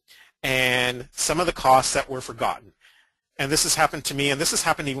budgeting and some of the costs that were forgotten. And this has happened to me, and this has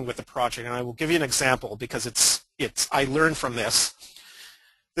happened even with the project, and I will give you an example because I learned from this.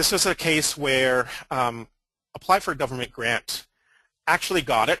 This was a case where applied for a government grant, actually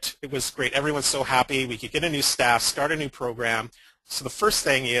got it. It was great. Everyone's so happy. We could get a new staff, start a new program. So the first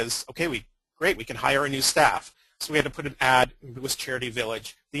thing is, okay, great, we can hire a new staff. So we had to put an ad. It was Charity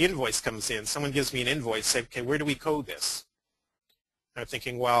Village. The invoice comes in. Someone gives me an invoice, say, okay, where do we code this? And I'm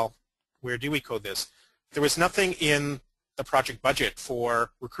thinking, well, where do we code this? There was nothing in the project budget for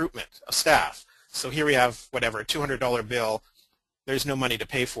recruitment of staff. So here we have, whatever, a $200 bill. There's no money to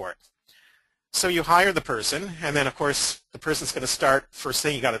pay for it. So you hire the person, and then, of course, the person's going to start, first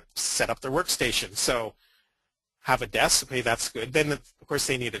thing, you got to set up their workstation. So have a desk, okay, that's good. Then, of course,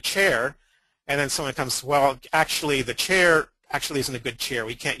 they need a chair, and then someone comes, well, actually, the chair actually isn't a good chair.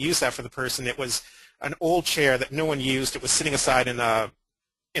 We can't use that for the person. It was an old chair that no one used. It was sitting aside in a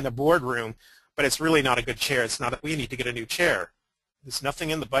boardroom, but it's really not a good chair. It's not. We need to get a new chair. There's nothing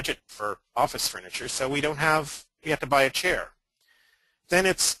in the budget for office furniture, so we have to buy a chair. Then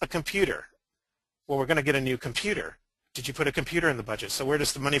it's a computer. Well, we're going to get a new computer. Did you put a computer in the budget? So where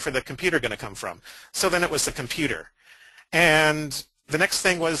does the money for the computer going to come from? So then it was the computer. And the next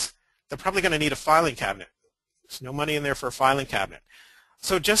thing was they're probably going to need a filing cabinet. There's no money in there for a filing cabinet.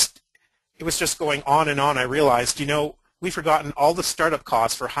 So it was just going on and on. I realized, we've forgotten all the startup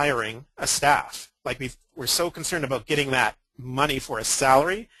costs for hiring a staff. Like we're so concerned about getting that money for a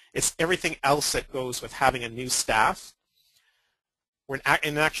salary. It's everything else that goes with having a new staff. In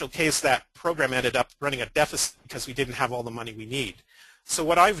an actual case, that program ended up running a deficit because we didn't have all the money we need. So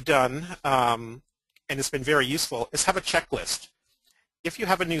what I've done, and it's been very useful, is have a checklist. If you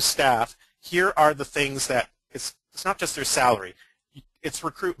have a new staff, here are the things that it's not just their salary. It's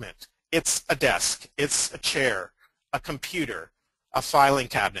recruitment. It's a desk, it's a chair, a computer, a filing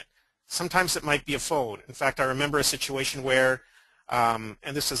cabinet. Sometimes it might be a phone. In fact, I remember a situation where, and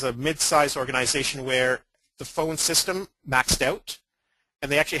this is a mid-sized organization where the phone system maxed out,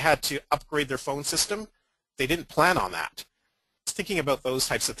 and they actually had to upgrade their phone system. They didn't plan on that. Thinking about those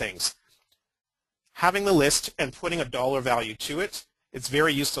types of things. Having the list and putting a dollar value to it, it's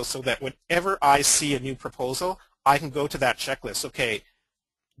very useful so that whenever I see a new proposal, I can go to that checklist. Okay,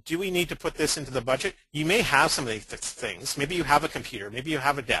 do we need to put this into the budget? You may have some of these things. Maybe you have a computer, maybe you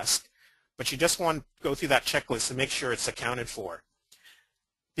have a desk, but you just want to go through that checklist and make sure it's accounted for.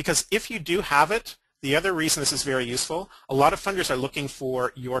 Because if you do have it, the other reason this is very useful, a lot of funders are looking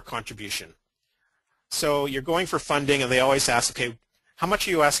for your contribution. So you're going for funding and they always ask, okay, how much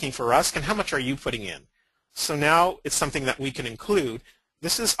are you asking for us and how much are you putting in? So now it's something that we can include.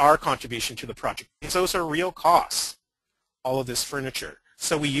 This is our contribution to the project. Those are real costs, all of this furniture.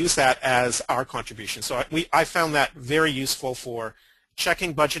 So we use that as our contribution. So I found that very useful for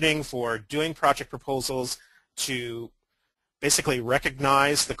checking budgeting, for doing project proposals, to basically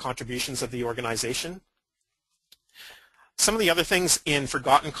recognize the contributions of the organization. Some of the other things in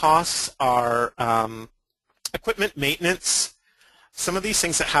forgotten costs are equipment maintenance. Some of these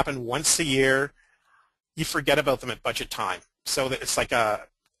things that happen once a year, you forget about them at budget time. So that it's like a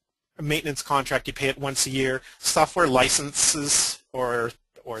maintenance contract, you pay it once a year. Software licenses or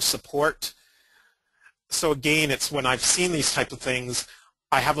support. So again, it's when I've seen these type of things,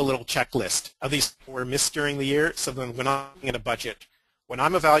 I have a little checklist of these were missed during the year. So then when I'm looking at a budget, when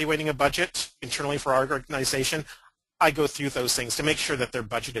I'm evaluating a budget internally for our organization, I go through those things to make sure that they're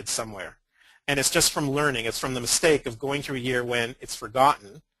budgeted somewhere. And it's just from learning, it's from the mistake of going through a year when it's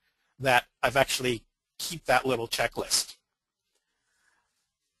forgotten that I've actually keep that little checklist.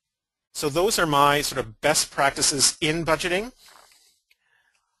 So those are my sort of best practices in budgeting.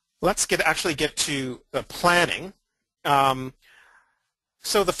 Let's actually get to the planning.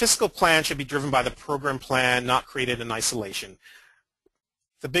 So the fiscal plan should be driven by the program plan, not created in isolation.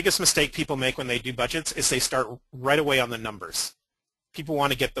 The biggest mistake people make when they do budgets is they start right away on the numbers. People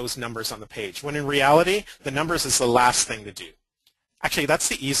want to get those numbers on the page, when in reality, the numbers is the last thing to do. Actually, that's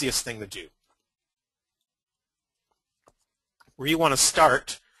the easiest thing to do. Where you want to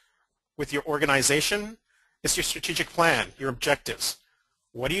start with your organization is your strategic plan, your objectives.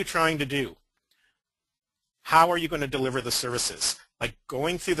 What are you trying to do? How are you going to deliver the services? Like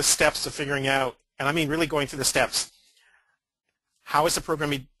going through the steps of figuring out, and I mean really going through the steps. How is the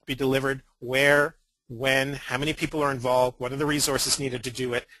program be delivered? Where? When? How many people are involved? What are the resources needed to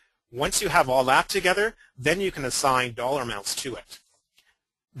do it? Once you have all that together, then you can assign dollar amounts to it.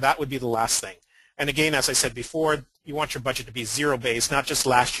 That would be the last thing. And again, as I said before, you want your budget to be zero-based, not just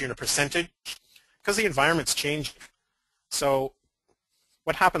last year in a percentage, because the environment's changed. So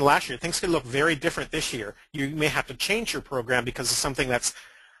what happened last year, things could look very different this year. You may have to change your program because of something that's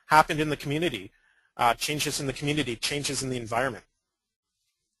happened in the community, changes in the community, changes in the environment.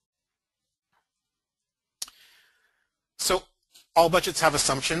 So all budgets have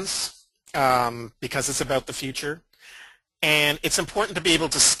assumptions because it's about the future. And it's important to be able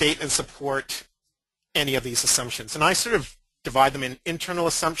to state and support any of these assumptions. And I sort of divide them in internal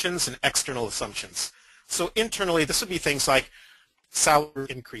assumptions and external assumptions. So internally, this would be things like salary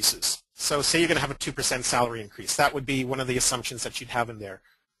increases. So say you're going to have a 2% salary increase. That would be one of the assumptions that you'd have in there.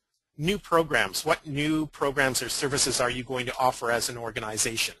 New programs. What new programs or services are you going to offer as an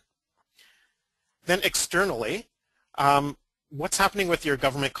organization? Then externally, what's happening with your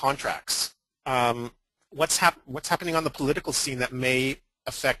government contracts? What's happening on the political scene that may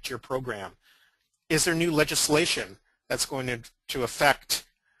affect your program? Is there new legislation that's going to affect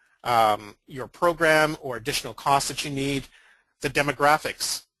your program or additional costs that you need? The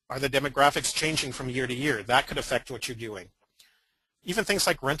demographics. Are the demographics changing from year to year? That could affect what you're doing. Even things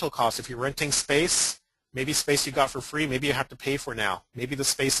like rental costs. If you're renting space, maybe space you got for free, maybe you have to pay for now. Maybe the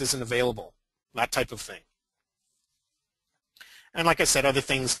space isn't available. That type of thing. And like I said, other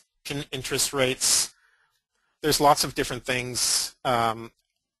things, interest rates. There's lots of different things.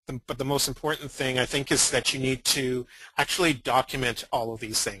 But the most important thing, I think, is that you need to actually document all of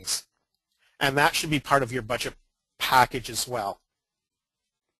these things. And that should be part of your budget package as well.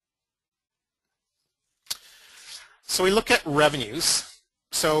 So we look at revenues.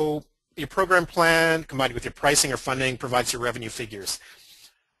 So your program plan combined with your pricing or funding provides your revenue figures.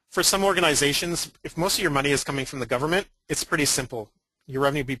 For some organizations, if most of your money is coming from the government, it's pretty simple. Your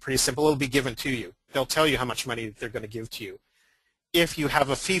revenue will be pretty simple. It'll be given to you. They'll tell you how much money they're going to give to you. If you have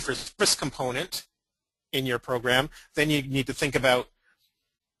a fee-for-service component in your program, then you need to think about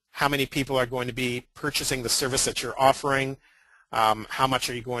how many people are going to be purchasing the service that you're offering. How much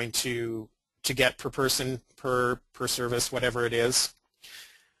are you going to get per person, per service, whatever it is.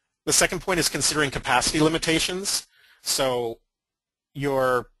 The second point is considering capacity limitations. So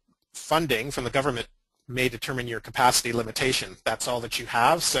your funding from the government may determine your capacity limitation. That's all that you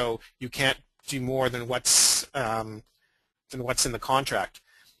have, so you can't do more than what's in the contract.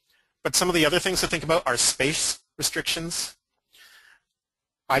 But some of the other things to think about are space restrictions.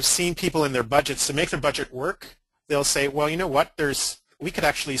 I've seen people in their budgets, to make their budget work, they'll say, well, you know what, we could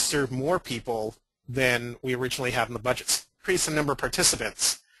actually serve more people than we originally had in the budgets. Increase the number of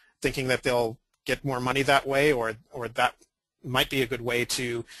participants, thinking that they'll get more money that way, or that might be a good way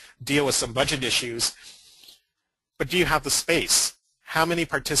to deal with some budget issues. But do you have the space? How many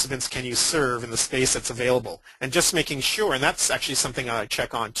participants can you serve in the space that's available? And just making sure, and that's actually something I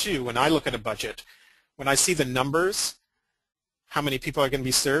check on too when I look at a budget, when I see the numbers, how many people are going to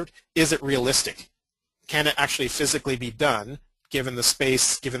be served, is it realistic? Can it actually physically be done given the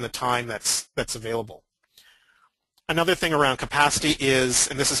space, given the time that's available? Another thing around capacity is,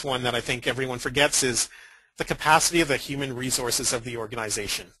 and this is one that I think everyone forgets, is the capacity of the human resources of the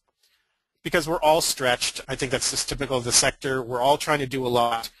organization. Because we're all stretched. I think that's just typical of the sector. We're all trying to do a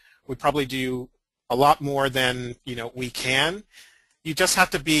lot. We probably do a lot more than we can. You just have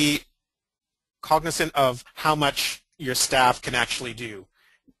to be cognizant of how much your staff can actually do.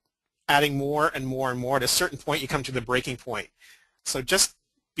 Adding more and more and more, at a certain point you come to the breaking point. So just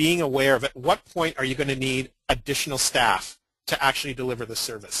being aware of at what point are you going to need additional staff to actually deliver the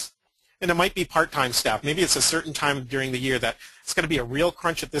service. And it might be part-time staff. Maybe it's a certain time during the year that it's going to be a real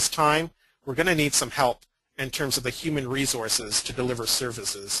crunch at this time. We're going to need some help in terms of the human resources to deliver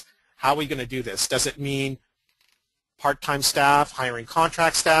services. How are we going to do this? Does it mean part-time staff, hiring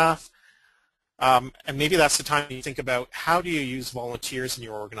contract staff? And maybe that's the time you think about, how do you use volunteers in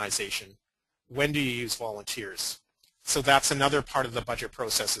your organization? When do you use volunteers? So that's another part of the budget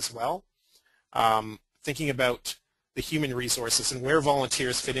process as well. Thinking about the human resources and where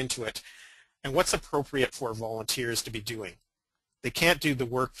volunteers fit into it, and what's appropriate for volunteers to be doing. They can't do the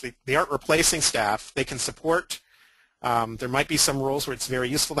work. They aren't replacing staff. They can support. There might be some roles where it's very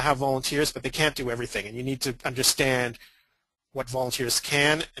useful to have volunteers, but they can't do everything, and you need to understand what volunteers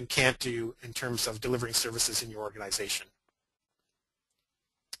can and can't do in terms of delivering services in your organization.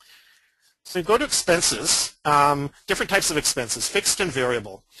 So you go to expenses, different types of expenses, fixed and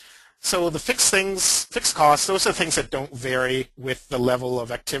variable. So the fixed costs, those are things that don't vary with the level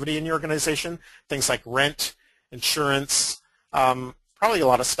of activity in your organization. Things like rent, insurance, probably a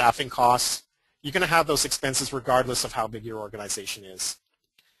lot of staffing costs. You're going to have those expenses regardless of how big your organization is.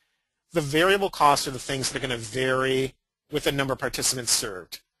 The variable costs are the things that are going to vary with the number of participants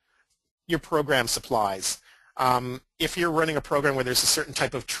served. Your program supplies. If you're running a program where there's a certain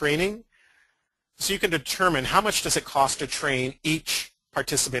type of training, so you can determine how much does it cost to train each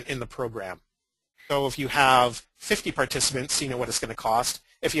participant in the program. So if you have 50 participants, you know what it's going to cost.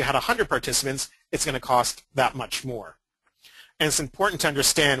 If you had 100 participants, it's going to cost that much more. And it's important to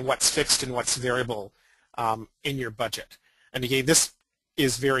understand what's fixed and what's variable in your budget. And again, this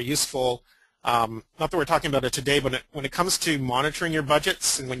is very useful. Not that we're talking about it today, but when it comes to monitoring your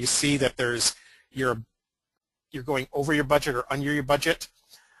budgets, and when you see that you're going over your budget or under your budget,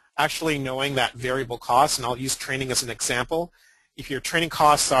 actually knowing that variable cost, and I'll use training as an example. If your training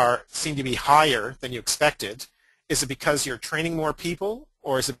costs seem to be higher than you expected, is it because you're training more people,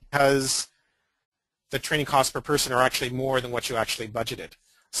 or is it because the training costs per person are actually more than what you actually budgeted?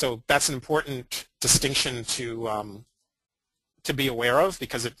 So that's an important distinction to be aware of,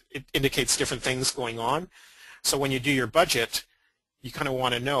 because it indicates different things going on. So when you do your budget, you kind of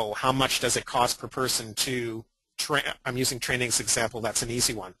want to know how much does it cost per person to train. I'm using training as an example. That's an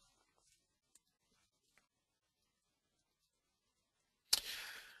easy one.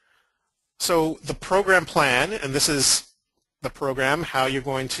 So the program plan, and this is the program, how you're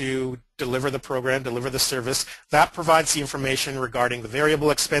going to deliver the program, deliver the service, that provides the information regarding the variable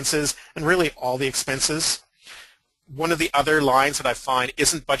expenses and really all the expenses. One of the other lines that I find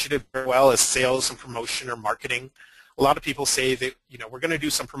isn't budgeted very well is sales and promotion or marketing. A lot of people say that, we're going to do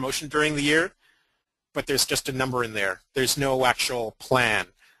some promotion during the year, but there's just a number in there. There's no actual plan.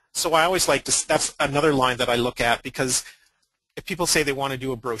 So I always like to, that's another line that I look at, because if people say they want to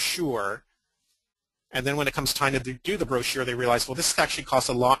do a brochure, and then when it comes time to do the brochure, they realize, well, this actually costs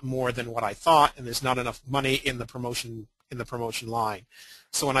a lot more than what I thought, and there's not enough money in the promotion line.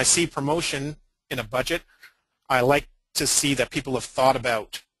 So when I see promotion in a budget, I like to see that people have thought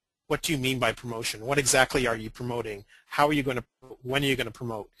about, what do you mean by promotion? What exactly are you promoting? How are you going to? When are you going to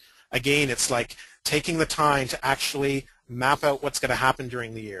promote? Again, it's like taking the time to actually map out what's going to happen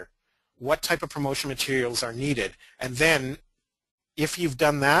during the year. What type of promotion materials are needed? And then If you've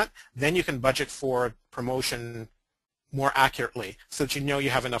done that, then you can budget for promotion more accurately so that you know you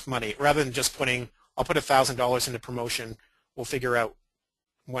have enough money, rather than just putting, I'll put $1,000 into promotion, we'll figure out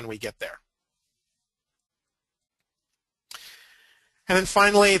when we get there. And then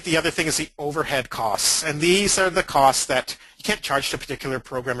finally, the other thing is the overhead costs. And these are the costs that you can't charge to a particular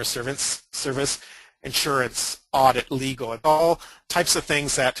program or service, insurance, audit, legal, all types of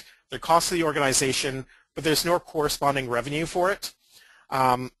things that they're costs to the organization, but there's no corresponding revenue for it.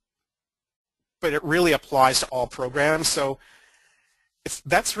 But it really applies to all programs. So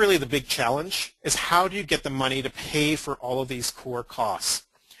that's really the big challenge, is how do you get the money to pay for all of these core costs?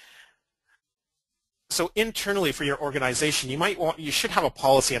 So internally for your organization, you should have a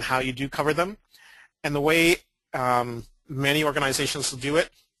policy on how you do cover them. And the way many organizations will do it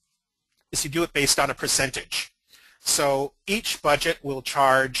is you do it based on a percentage. So each budget will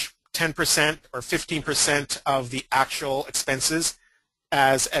charge 10% or 15% of the actual expenses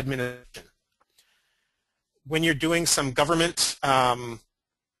as administration. When you're doing some government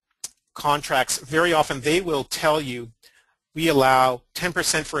contracts, very often they will tell you we allow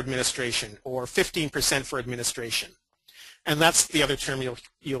 10% for administration or 15% for administration. And that's the other term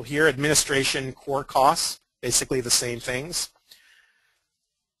you'll hear, administration core costs, basically the same things.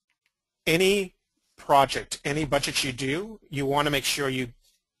 Any project, any budget you do, you want to make sure you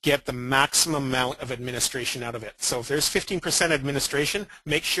get the maximum amount of administration out of it. So if there's 15% administration,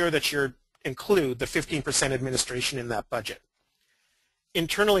 make sure that you include the 15% administration in that budget.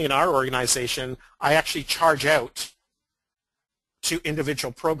 Internally in our organization, I actually charge out to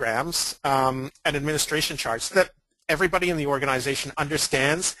individual programs an administration charge so that everybody in the organization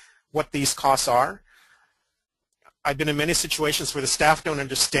understands what these costs are. I've been in many situations where the staff don't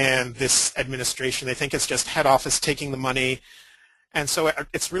understand this administration. They think it's just head office taking the money. And so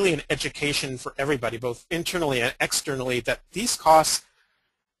it's really an education for everybody, both internally and externally, that these costs,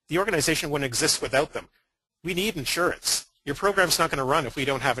 the organization wouldn't exist without them. We need insurance. Your program's not going to run if we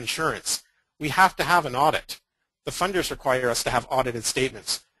don't have insurance. We have to have an audit. The funders require us to have audited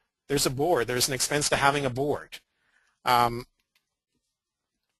statements. There's a board. There's an expense to having a board.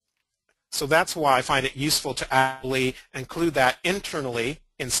 So that's why I find it useful to actually include that internally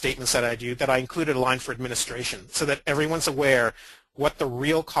in statements that I do, that I included a line for administration so that everyone's aware what the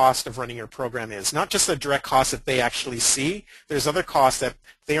real cost of running your program is. Not just the direct cost that they actually see. There's other costs that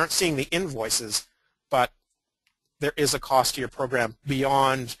they aren't seeing the invoices, but there is a cost to your program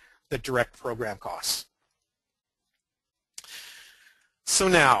beyond the direct program costs. So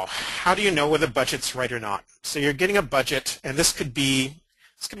now, how do you know whether the budget's right or not? So you're getting a budget, and this could be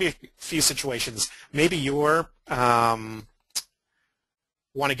a few situations. Maybe you're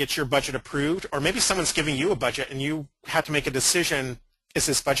want to get your budget approved, or maybe someone's giving you a budget and you have to make a decision, is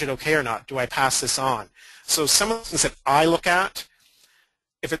this budget okay or not? Do I pass this on? So some of the things that I look at,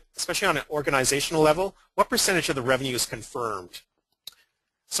 especially on an organizational level, what percentage of the revenue is confirmed?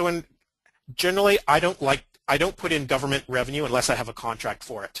 So generally, I don't put in government revenue unless I have a contract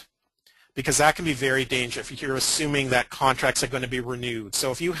for it, because that can be very dangerous if you're assuming that contracts are going to be renewed. So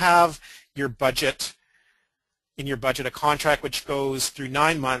if you have your budget, in your budget a contract which goes through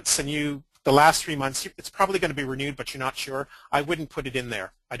 9 months, and the last 3 months it's probably going to be renewed but you're not sure, I wouldn't put it in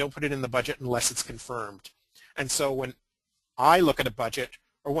there. I don't put it in the budget unless it's confirmed. And so when I look at a budget,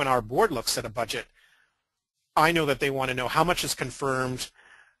 or when our board looks at a budget, I know that they want to know how much is confirmed,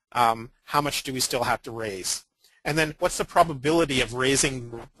 how much do we still have to raise, and then what's the probability of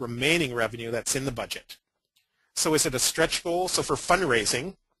raising remaining revenue that's in the budget. So is it a stretch goal? So for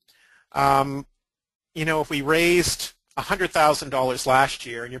fundraising, if we raised $100,000 last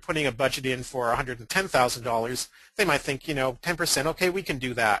year and you're putting a budget in for $110,000, they might think, 10%, okay, we can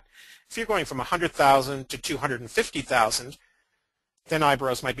do that. If you're going from $100,000 to $250,000, then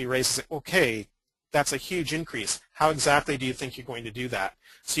eyebrows might be raised and say, okay, that's a huge increase. How exactly do you think you're going to do that?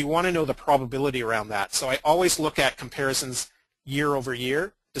 So you want to know the probability around that. So I always look at comparisons year over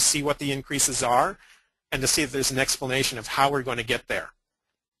year to see what the increases are and to see if there's an explanation of how we're going to get there.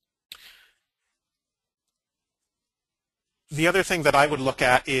 The other thing that I would look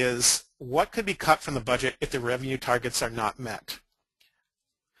at is what could be cut from the budget if the revenue targets are not met.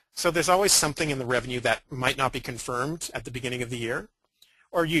 So there's always something in the revenue that might not be confirmed at the beginning of the year,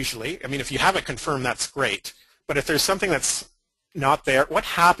 or usually. I mean, if you have it confirmed, that's great. But if there's something that's not there, what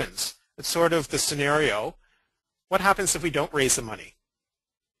happens? It's sort of the scenario. What happens if we don't raise the money?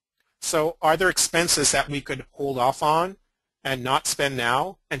 So are there expenses that we could hold off on and not spend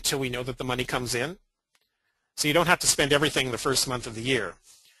now until we know that the money comes in? So you don't have to spend everything the first month of the year.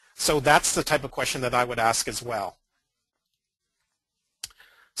 So that's the type of question that I would ask as well.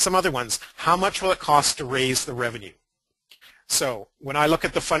 Some other ones. How much will it cost to raise the revenue? So when I look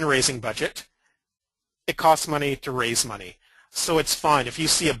at the fundraising budget, it costs money to raise money. So it's fine. If you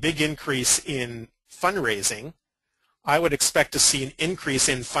see a big increase in fundraising, I would expect to see an increase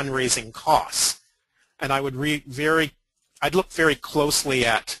in fundraising costs. And I would I'd look very closely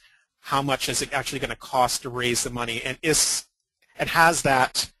at how much is it actually going to cost to raise the money, and has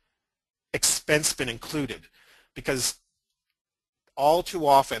that expense been included? Because all too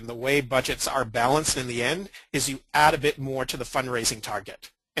often the way budgets are balanced in the end is you add a bit more to the fundraising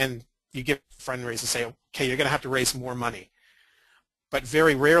target, and you give fundraisers say, okay, you're going to have to raise more money. But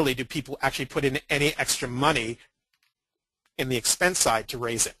very rarely do people actually put in any extra money in the expense side to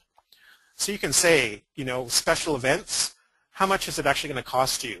raise it. So you can say, special events, how much is it actually going to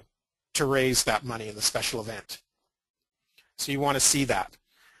cost you to raise that money in the special event? So you want to see that.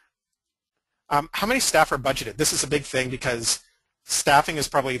 How many staff are budgeted? This is a big thing because staffing is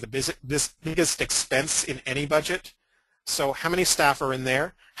probably the biggest expense in any budget. So how many staff are in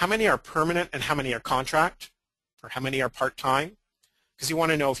there? How many are permanent and how many are contract? Or how many are part-time? Because you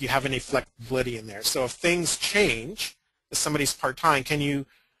want to know if you have any flexibility in there. So if things change, if somebody's part-time, can you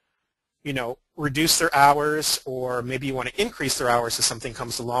reduce their hours, or maybe you want to increase their hours if something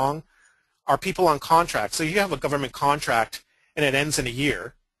comes along? Are people on contract? So you have a government contract and it ends in a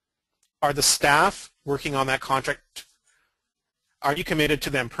year. Are the staff working on that contract, are you committed to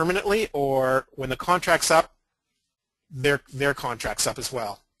them permanently, or when the contract's up, their contract's up as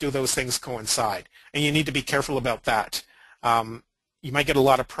well? Do those things coincide? And you need to be careful about that. You might get a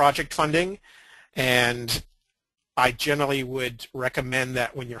lot of project funding, and I generally would recommend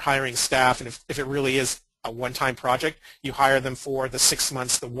that when you're hiring staff, and if it really is a one-time project, you hire them for the 6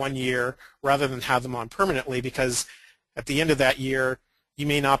 months, the 1 year, rather than have them on permanently, because at the end of that year, you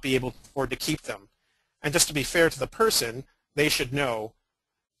may not be able to afford to keep them. And just to be fair to the person, they should know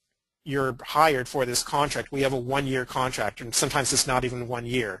you're hired for this contract. We have a 1-year contract, and sometimes it's not even 1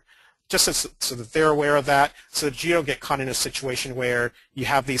 year. Just so that they're aware of that, so that you don't get caught in a situation where you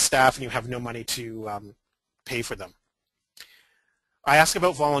have these staff and you have no money to pay for them. I ask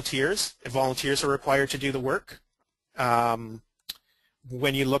about volunteers. If volunteers are required to do the work. When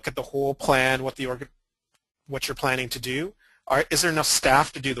you look at the whole plan, what you're planning to do, is there enough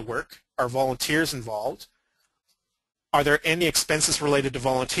staff to do the work? Are volunteers involved? Are there any expenses related to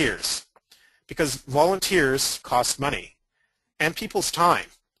volunteers? Because volunteers cost money and people's time.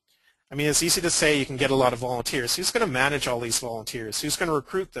 I mean, it's easy to say you can get a lot of volunteers. Who's going to manage all these volunteers? Who's going to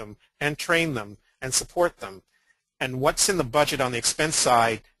recruit them and train them and support them? And what's in the budget on the expense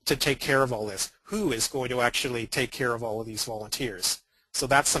side to take care of all this? Who is going to actually take care of all of these volunteers? So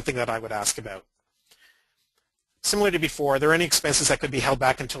that's something that I would ask about. Similar to before, are there any expenses that could be held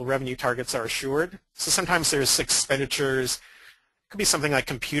back until revenue targets are assured? So sometimes there's expenditures. It could be something like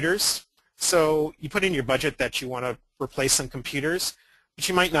computers. So you put in your budget that you want to replace some computers, but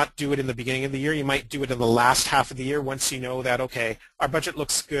you might not do it in the beginning of the year. You might do it in the last half of the year once you know that, okay, our budget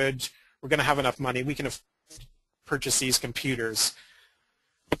looks good, we're going to have enough money, we can purchase these computers.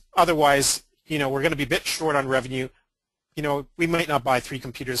 Otherwise, we're going to be a bit short on revenue. We might not buy 3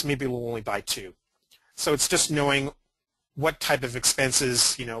 computers, maybe we'll only buy 2. So it's just knowing what type of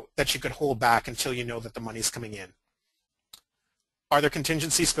expenses, that you could hold back until you know that the money's coming in. Are there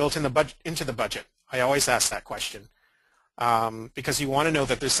contingencies built in into the budget? I always ask that question. Because you want to know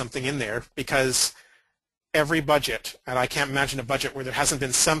that there's something in there, because every budget, and I can't imagine a budget where there hasn't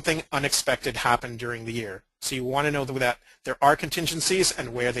been something unexpected happen during the year. So you want to know that there are contingencies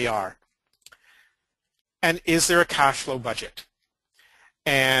and where they are. And is there a cash flow budget?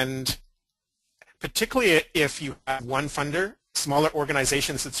 And particularly if you have one funder, smaller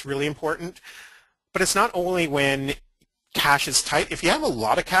organizations, it's really important. But it's not only when cash is tight. If you have a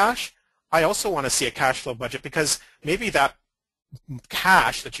lot of cash, I also want to see a cash flow budget, because maybe that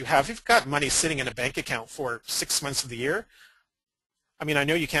cash that you have, if you've got money sitting in a bank account for 6 months of the year, I mean, I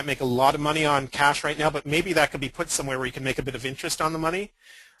know you can't make a lot of money on cash right now, but maybe that could be put somewhere where you can make a bit of interest on the money.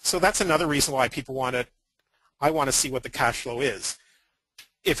 So that's another reason why I want to see what the cash flow is.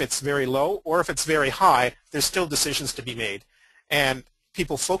 If it's very low or if it's very high, there's still decisions to be made. And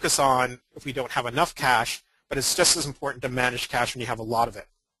people focus on if we don't have enough cash, but it's just as important to manage cash when you have a lot of it.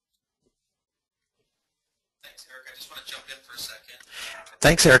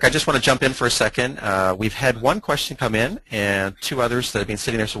 Thanks, Eric. I just want to jump in for a second. We've had one question come in and 2 others that have been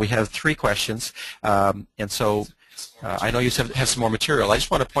sitting there, so we have 3 questions. And so I know you have some more material. I just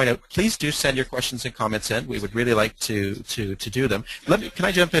want to point out, please do send your questions and comments in. We would really like to do them. Can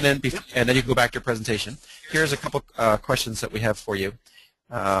I jump in and then you can go back to your presentation? Here's a couple questions that we have for you.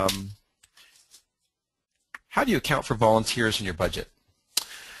 How do you account for volunteers in your budget?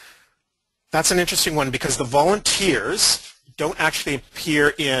 That's an interesting one, because the volunteers don't actually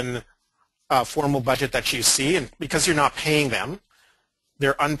appear in a formal budget that you see, and because you're not paying them,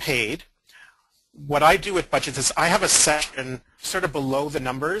 they're unpaid. What I do with budgets is I have a section sort of below the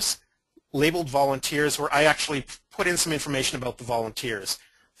numbers labeled volunteers where I actually put in some information about the volunteers.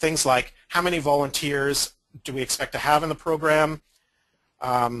 Things like how many volunteers do we expect to have in the program,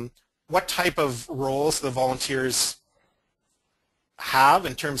 what type of roles the volunteers have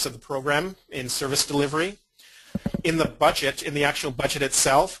in terms of the program in service delivery. In the budget, in the actual budget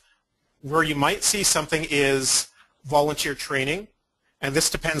itself, where you might see something is volunteer training, and this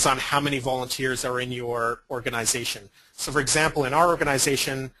depends on how many volunteers are in your organization. So for example, in our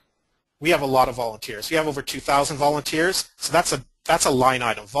organization, we have a lot of volunteers. We have over 2,000 volunteers, so that's a line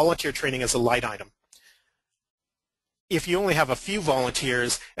item. Volunteer training is a line item. If you only have a few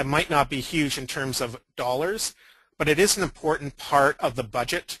volunteers, it might not be huge in terms of dollars, but it is an important part of the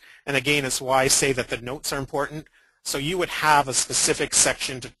budget, and again, it's why I say that the notes are important. So you would have a specific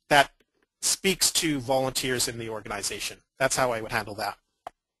section that speaks to volunteers in the organization. That's how I would handle that.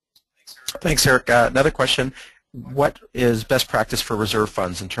 Thanks, Eric. Another question. What is best practice for reserve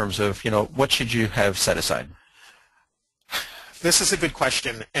funds in terms of, what should you have set aside? This is a good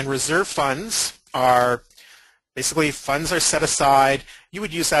question. And reserve funds are basically funds are set aside. You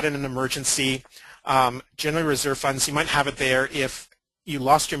would use that in an emergency. Generally, reserve funds, you might have it there if you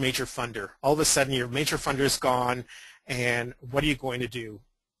lost your major funder. All of a sudden, your major funder is gone, and what are you going to do?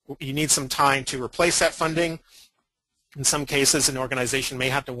 You need some time to replace that funding. In some cases, an organization may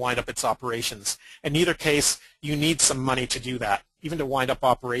have to wind up its operations. In either case, you need some money to do that, even to wind up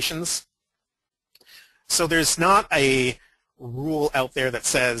operations. So there's not a rule out there that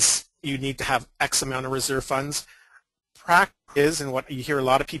says you need to have X amount of reserve funds. Practice is, and what you hear a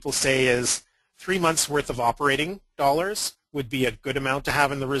lot of people say is 3 months worth of operating dollars would be a good amount to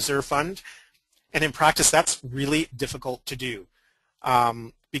have in the reserve fund. And in practice, that's really difficult to do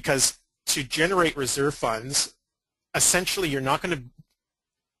because to generate reserve funds, essentially you're not going to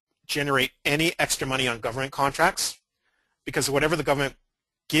generate any extra money on government contracts because whatever the government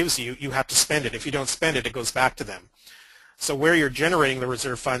gives you, you have to spend it. If you don't spend it, it goes back to them. So where you're generating the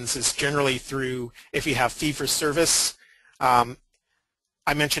reserve funds is generally through, if you have fee-for-service.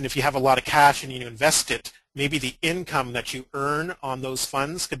 I mentioned if you have a lot of cash and you invest it, maybe the income that you earn on those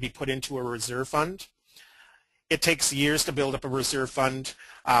funds could be put into a reserve fund. It takes years to build up a reserve fund.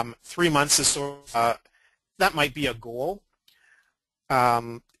 3 months is sort of, that might be a goal.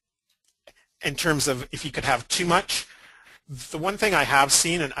 In terms of if you could have too much, the one thing I have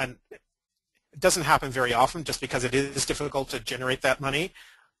seen, and it doesn't happen very often just because it is difficult to generate that money,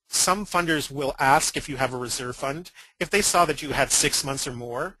 some funders will ask if you have a reserve fund. If they saw that you had 6 months or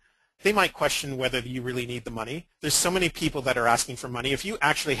more, they might question whether you really need the money. There's so many people that are asking for money. If you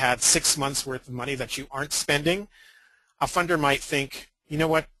actually had 6 months worth of money that you aren't spending, a funder might think, you know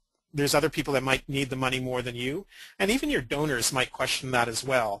what, there's other people that might need the money more than you. And even your donors might question that as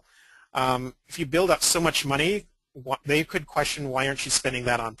well. If you build up so much money, they could question why aren't you spending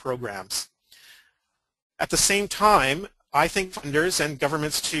that on programs. At the same time, I think funders and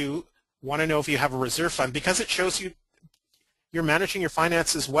governments too want to know if you have a reserve fund because it shows you're managing your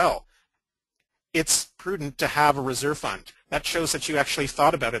finances well. It's prudent to have a reserve fund. That shows that you actually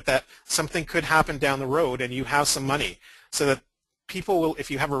thought about it, that something could happen down the road and you have some money. So that people will,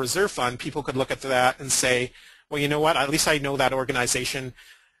 if you have a reserve fund, people could look at that and say, well, you know what, at least I know that organization,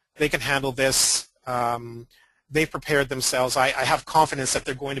 they can handle this, they've prepared themselves, I have confidence that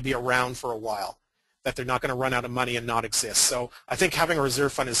they're going to be around for a while, that they're not going to run out of money and not exist. So I think having a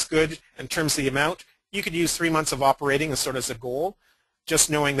reserve fund is good in terms of the amount. You could use 3 months of operating as sort of as a goal, just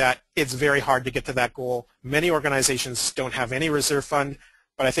knowing that it's very hard to get to that goal. Many organizations don't have any reserve fund,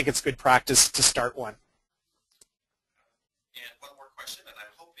 but I think it's good practice to start one.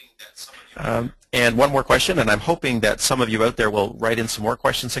 And one more question, and I'm hoping that some of you out there will write in some more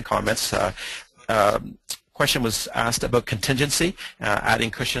questions and comments. Question was asked about contingency, adding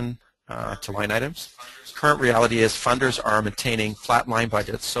cushion to line items. Current reality is funders are maintaining flat line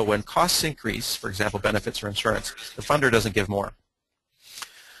budgets, so when costs increase, for example, benefits or insurance, the funder doesn't give more.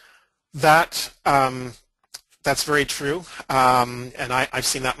 That's very true, and I've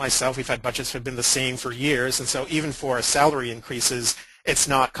seen that myself. We've had budgets that have been the same for years, and so even for salary increases, it's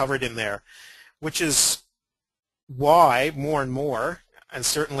not covered in there, which is why more and more, and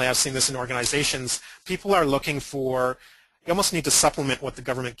certainly I've seen this in organizations, people are looking for, you almost need to supplement what the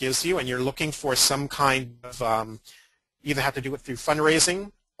government gives you, and you're looking for some kind of, either have to do it through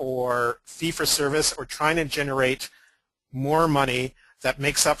fundraising or fee-for-service or trying to generate more money that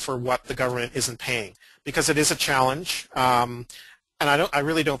makes up for what the government isn't paying, because it is a challenge, and I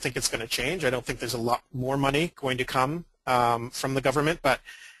really don't think it's going to change. I don't think there's a lot more money going to come from the government, but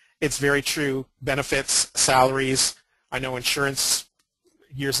it's very true. Benefits, salaries. I know insurance,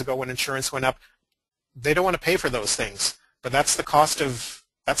 years ago when insurance went up, they don't want to pay for those things, but that's the cost of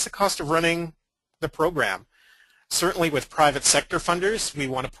running the program. Certainly with private sector funders, we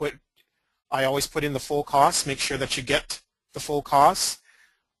want to I always put in the full costs, make sure that you get the full costs.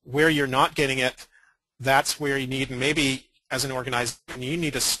 Where you're not getting it, that's where you need, and maybe as an organization, you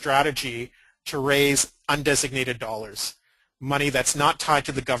need a strategy to raise undesignated dollars, money that's not tied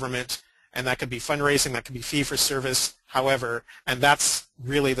to the government, and that could be fundraising, that could be fee for service, however, and that's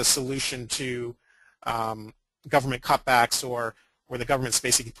really the solution to government cutbacks or where the government's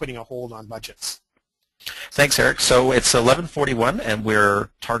basically putting a hold on budgets. Thanks, Eric. So it's 11:41, and we're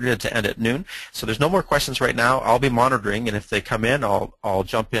targeted to end at noon. So there's no more questions right now. I'll be monitoring, and if they come in, I'll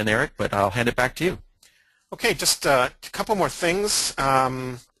jump in, Eric, but I'll hand it back to you. Okay, just a couple more things.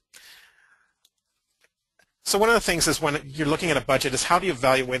 So one of the things is when you're looking at a budget is how do you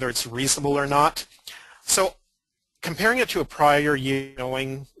evaluate whether it's reasonable or not. So comparing it to a prior year,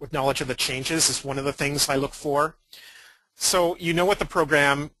 with knowledge of the changes is one of the things I look for. So you know what the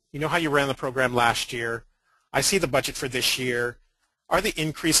program, you know how you ran the program last year. I see the budget for this year. Are the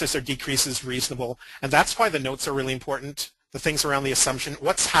increases or decreases reasonable? And that's why the notes are really important. The things around the assumption,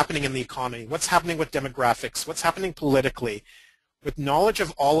 what's happening in the economy, what's happening with demographics, what's happening politically. With knowledge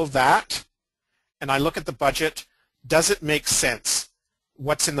of all of that, and I look at the budget, does it make sense?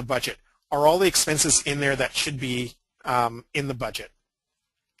 What's in the budget? Are all the expenses in there that should be in the budget?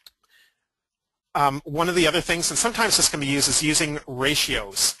 One of the other things, and sometimes this can be used, is using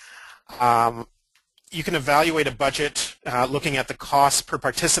ratios. You can evaluate a budget looking at the cost per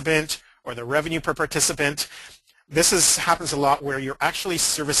participant or the revenue per participant. This happens a lot where you're actually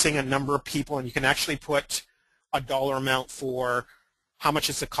servicing a number of people, and you can actually put a dollar amount for how much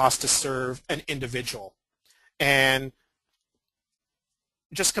is the cost to serve an individual. And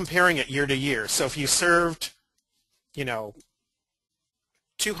just comparing it year to year. So if you served,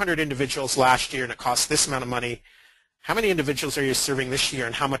 200 individuals last year and it cost this amount of money, how many individuals are you serving this year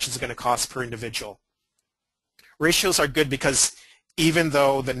and how much is it going to cost per individual? Ratios are good because even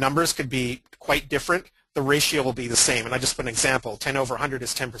though the numbers could be quite different, the ratio will be the same. And I just put an example. 10 over 100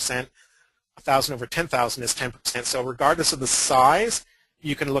 is 10%. 1,000 over 10,000 is 10%. So regardless of the size,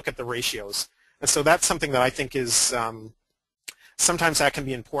 you can look at the ratios. And so that's something that I think is sometimes that can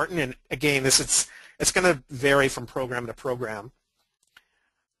be important. And again, it's going to vary from program to program.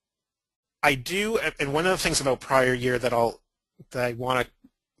 I do, and one of the things about prior year that I want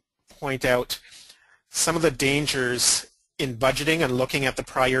to point out, some of the dangers in budgeting and looking at the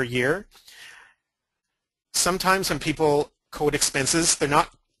prior year. Sometimes when people code expenses, they're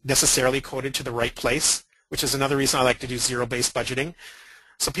not necessarily coded to the right place, which is another reason I like to do zero-based budgeting.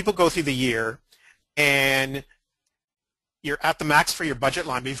 So people go through the year and you're at the max for your budget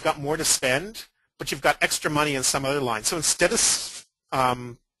line, but you've got more to spend, but you've got extra money in some other line. So instead of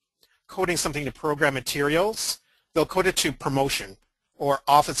coding something to program materials, they'll code it to promotion or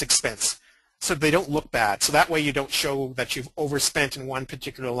office expense so they don't look bad. So that way you don't show that you've overspent in one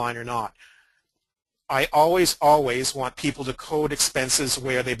particular line or not. I always want people to code expenses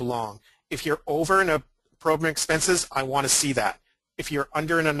where they belong. If you're over in a program expenses, I want to see that. If you're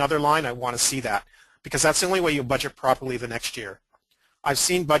under in another line, I want to see that because that's the only way you budget properly the next year. I've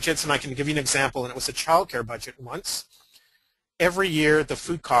seen budgets, and I can give you an example, and it was a childcare budget once. Every year, the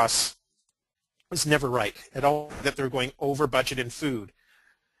food costs was never right at all, that they were going over budget in food.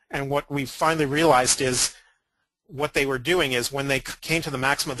 And what we finally realized is what they were doing is when they came to the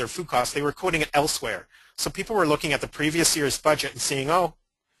maximum of their food costs, they were coding it elsewhere. So people were looking at the previous year's budget and seeing, oh,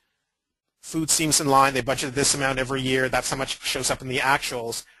 food seems in line, they budgeted this amount every year, that's how much shows up in the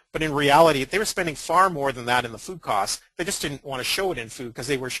actuals. But in reality, they were spending far more than that in the food costs. They just didn't want to show it in food because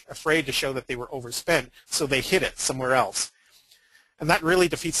they were afraid to show that they were overspent, so they hid it somewhere else. And that really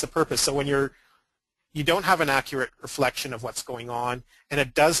defeats the purpose. So when you don't have an accurate reflection of what's going on, and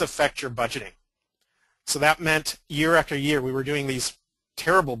it does affect your budgeting. So that meant year after year we were doing these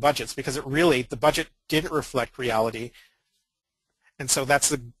terrible budgets because the budget didn't reflect reality. And so that's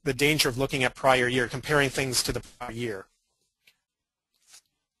the danger of looking at prior year, comparing things to the prior year.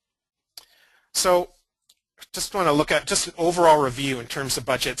 So just want to look at just an overall review in terms of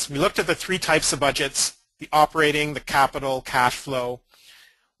budgets. We looked at the three types of budgets, the operating, the capital, cash flow.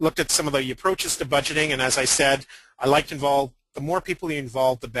 Looked at some of the approaches to budgeting, and as I said, I like to involve, the more people you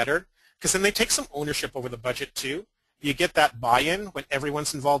involve, the better, because then they take some ownership over the budget too. You get that buy-in when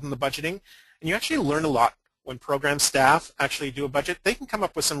everyone's involved in the budgeting, and you actually learn a lot when program staff actually do a budget. They can come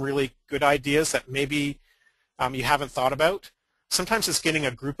up with some really good ideas that maybe you haven't thought about. Sometimes it's getting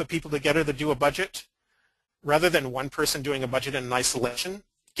a group of people together to do a budget. rather than one person doing a budget in isolation,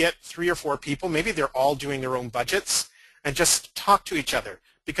 get 3 or 4 people, maybe they're all doing their own budgets, and just talk to each other,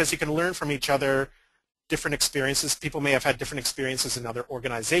 because you can learn from each other different experiences. People may have had different experiences in other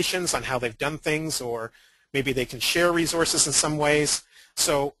organizations on how they've done things, or maybe they can share resources in some ways.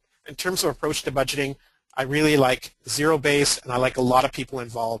 So in terms of approach to budgeting, I really like zero-based, and I like a lot of people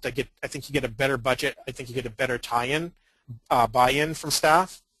involved. I think you get a better budget. I think you get a better tie-in, buy-in from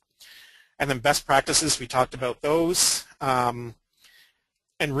staff. And then best practices, we talked about those. And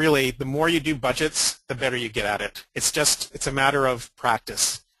really, the more you do budgets, the better you get at it. It's a matter of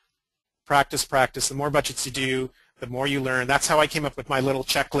practice. Practice, practice. The more budgets you do, the more you learn. That's how I came up with my little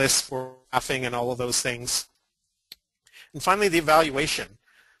checklist for staffing and all of those things. And finally, the evaluation.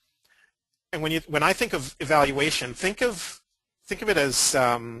 And when I think of evaluation, think of it as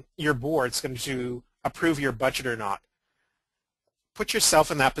your board's going to approve your budget or not. Put yourself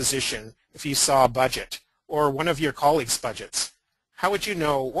in that position if you saw a budget or one of your colleagues' budgets. How would you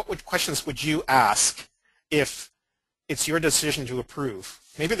know, questions would you ask if it's your decision to approve?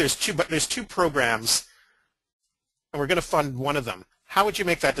 Maybe there's two programs and we're going to fund one of them. How would you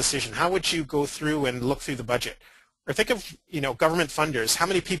make that decision? How would you go through and look through the budget? Or think of, government funders. How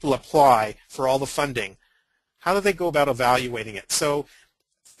many people apply for all the funding? How do they go about evaluating it? So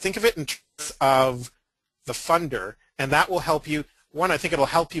think of it in terms of the funder, and that will help you. One, I think it'll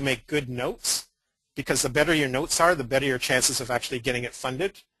help you make good notes, because the better your notes are, the better your chances of actually getting it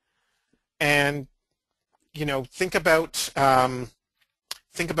funded. And think about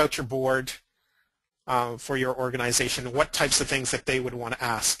your board for your organization, what types of things that they would want to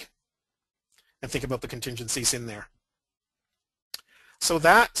ask, and think about the contingencies in there. So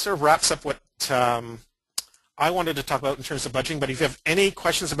that sort of wraps up what I wanted to talk about in terms of budgeting. But if you have any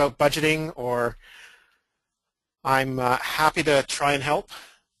questions about budgeting, or I'm happy to try and help.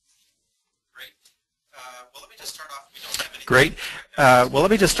 Great. Well, let me just start off. We don't have anything. Great. Well, let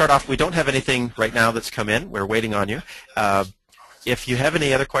me just start off. We don't have anything right now that's come in. We're waiting on you. If you have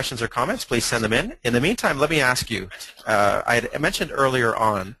any other questions or comments, please send them in. In the meantime, let me ask you, I mentioned earlier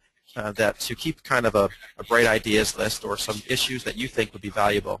on that to keep kind of a bright ideas list or some issues that you think would be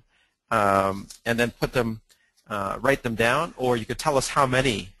valuable, and then put them, write them down, or you could tell us how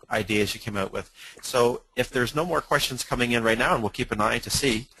many ideas you came out with. So if there's no more questions coming in right now, and we'll keep an eye to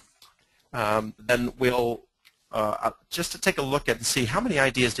see, then we'll just to take a look at and see how many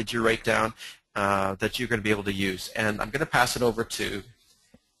ideas did you write down that you're going to be able to use. And I'm going to pass it over to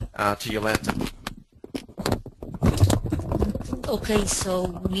Yolanda. Okay, so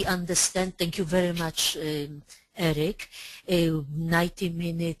we understand. Thank you very much, Eric. 90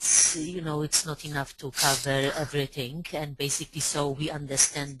 minutes, it's not enough to cover everything, and basically, so we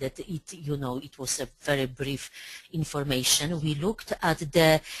understand that it was a very brief information. We looked at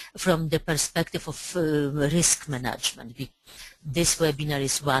from the perspective of risk management. This webinar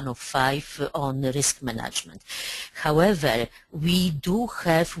is one of 5 on risk management. However, we do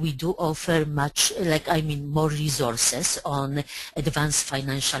offer much, more resources on advanced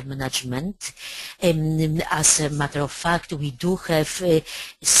financial management. As a matter of fact, we do have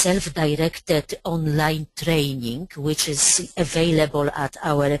self-directed online training, which is available at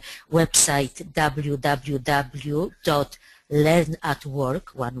our website,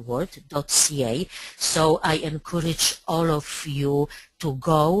 www.learnatwork.ca. So I encourage all of you to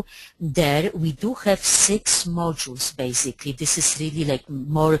go there. We do have 6 modules basically. This is really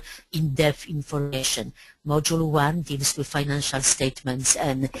more in-depth information. Module 1 deals with financial statements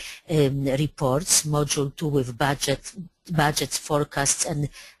and reports. Module 2 with budgets, forecasts, and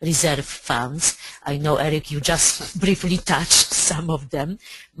reserve funds. I know, Eric, you just briefly touched some of them.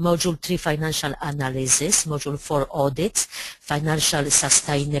 Module 3, financial analysis. Module 4, audits. Financial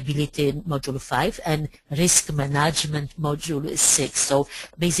sustainability, Module 5. And risk management, Module 6. So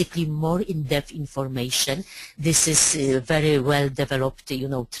basically more in-depth information. This is very well developed,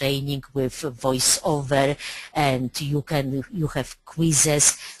 training with voiceover, and you have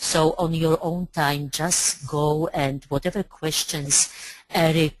quizzes. So on your own time, just go, and whatever questions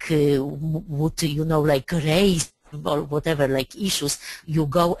Eric would, raise, or whatever, issues, you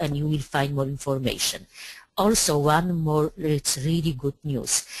go and you will find more information. Also, one more, it's really good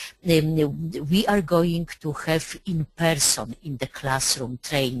news. We are going to have in person in the classroom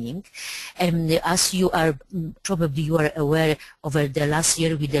training. And as you are aware, over the last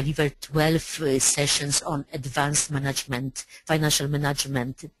year we delivered 12 sessions on advanced management, financial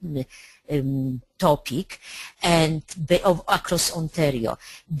management topic, and across Ontario.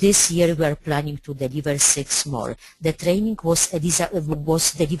 This year we are planning to deliver 6 more. The training was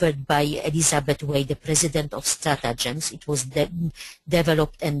delivered by Elizabeth Way, the President of Stratagems. It was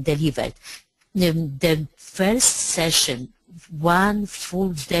developed and delivered. the first session, one full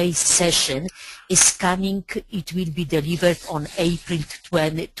day session, is coming. It will be delivered on April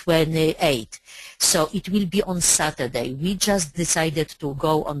 28th. So it will be on Saturday. We just decided to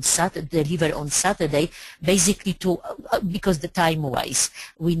go on Saturday, deliver on Saturday, basically because the time-wise.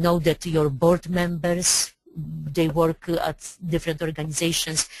 We know that your board members, they work at different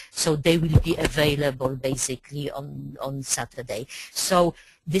organizations, so they will be available basically on Saturday. So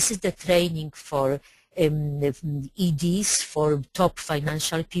this is the training for EDs, for top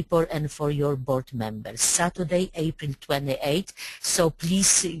financial people, and for your board members. Saturday, April 28th. So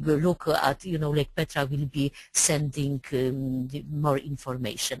please look at, like Petra will be sending more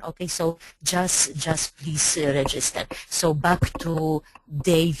information. Okay, so just please register. So back to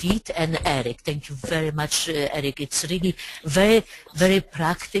David and Eric. Thank you very much, Eric. It's really very, very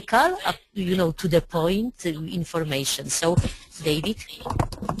practical, to the point information. So, David.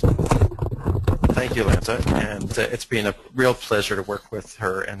 Thank you, Lanta, and it's been a real pleasure to work with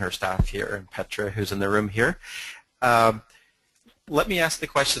her and her staff here, and Petra, who's in the room here. Let me ask the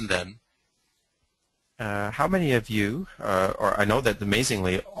question then. How many of you, or I know that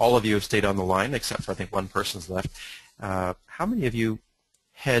amazingly all of you have stayed on the line, except for I think one person's left. How many of you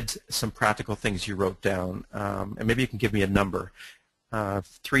had some practical things you wrote down? And maybe you can give me a number.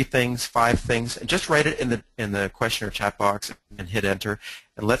 3 things, 5 things, and just write it in the question or chat box and hit enter.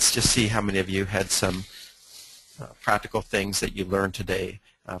 And let's just see how many of you had some practical things that you learned today.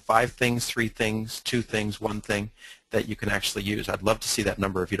 5 things, 3 things, 2 things, 1 thing that you can actually use. I'd love to see that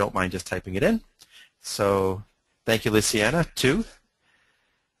number if you don't mind just typing it in. So thank you, Luciana. 2.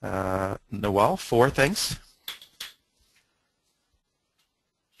 Noel, 4 things.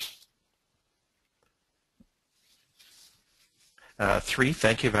 3,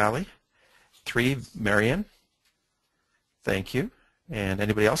 thank you, Valley. 3, Marion. Thank you. And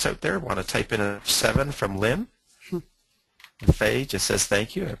anybody else out there want to type in a 7 from Lynn? Faye just says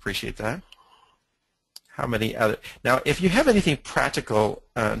thank you. I appreciate that. How many other? Now, if you have anything practical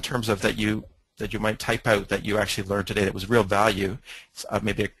in terms of that you might type out that you actually learned today that was real value,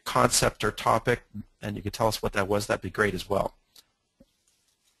 maybe a concept or topic, and you could tell us what that was, that'd be great as well.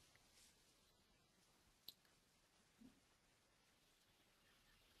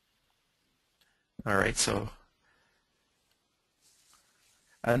 All right, so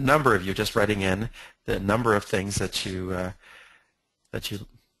a number of you just writing in the number of things that you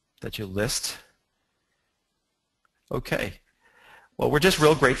list. Okay. Well, we're just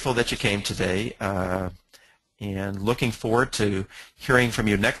real grateful that you came today, and looking forward to hearing from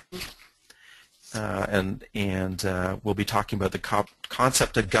you next week. And we'll be talking about the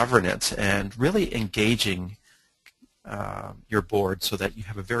concept of governance and really engaging your board so that you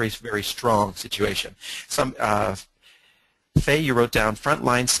have a very, very strong situation. Faye, you wrote down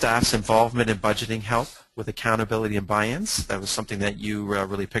frontline staff's involvement in budgeting help with accountability and buy-ins. That was something that you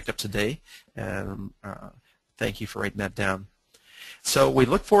really picked up today, and thank you for writing that down. So we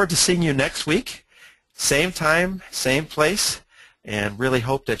look forward to seeing you next week, same time, same place, and really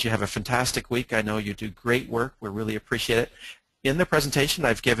hope that you have a fantastic week. I know you do great work. We really appreciate it. In the presentation,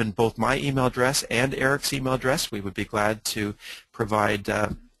 I've given both my email address and Eric's email address. We would be glad to provide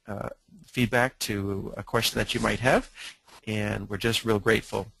feedback to a question that you might have, and we're just real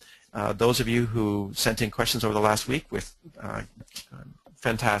grateful. Those of you who sent in questions over the last week, with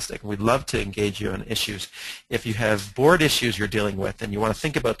fantastic. We'd love to engage you on issues. If you have board issues you're dealing with and you want to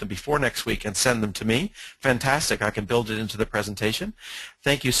think about them before next week and send them to me, fantastic. I can build it into the presentation.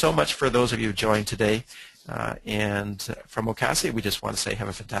 Thank you so much for those of you who joined today. And from Ocasio, we just want to say have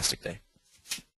a fantastic day.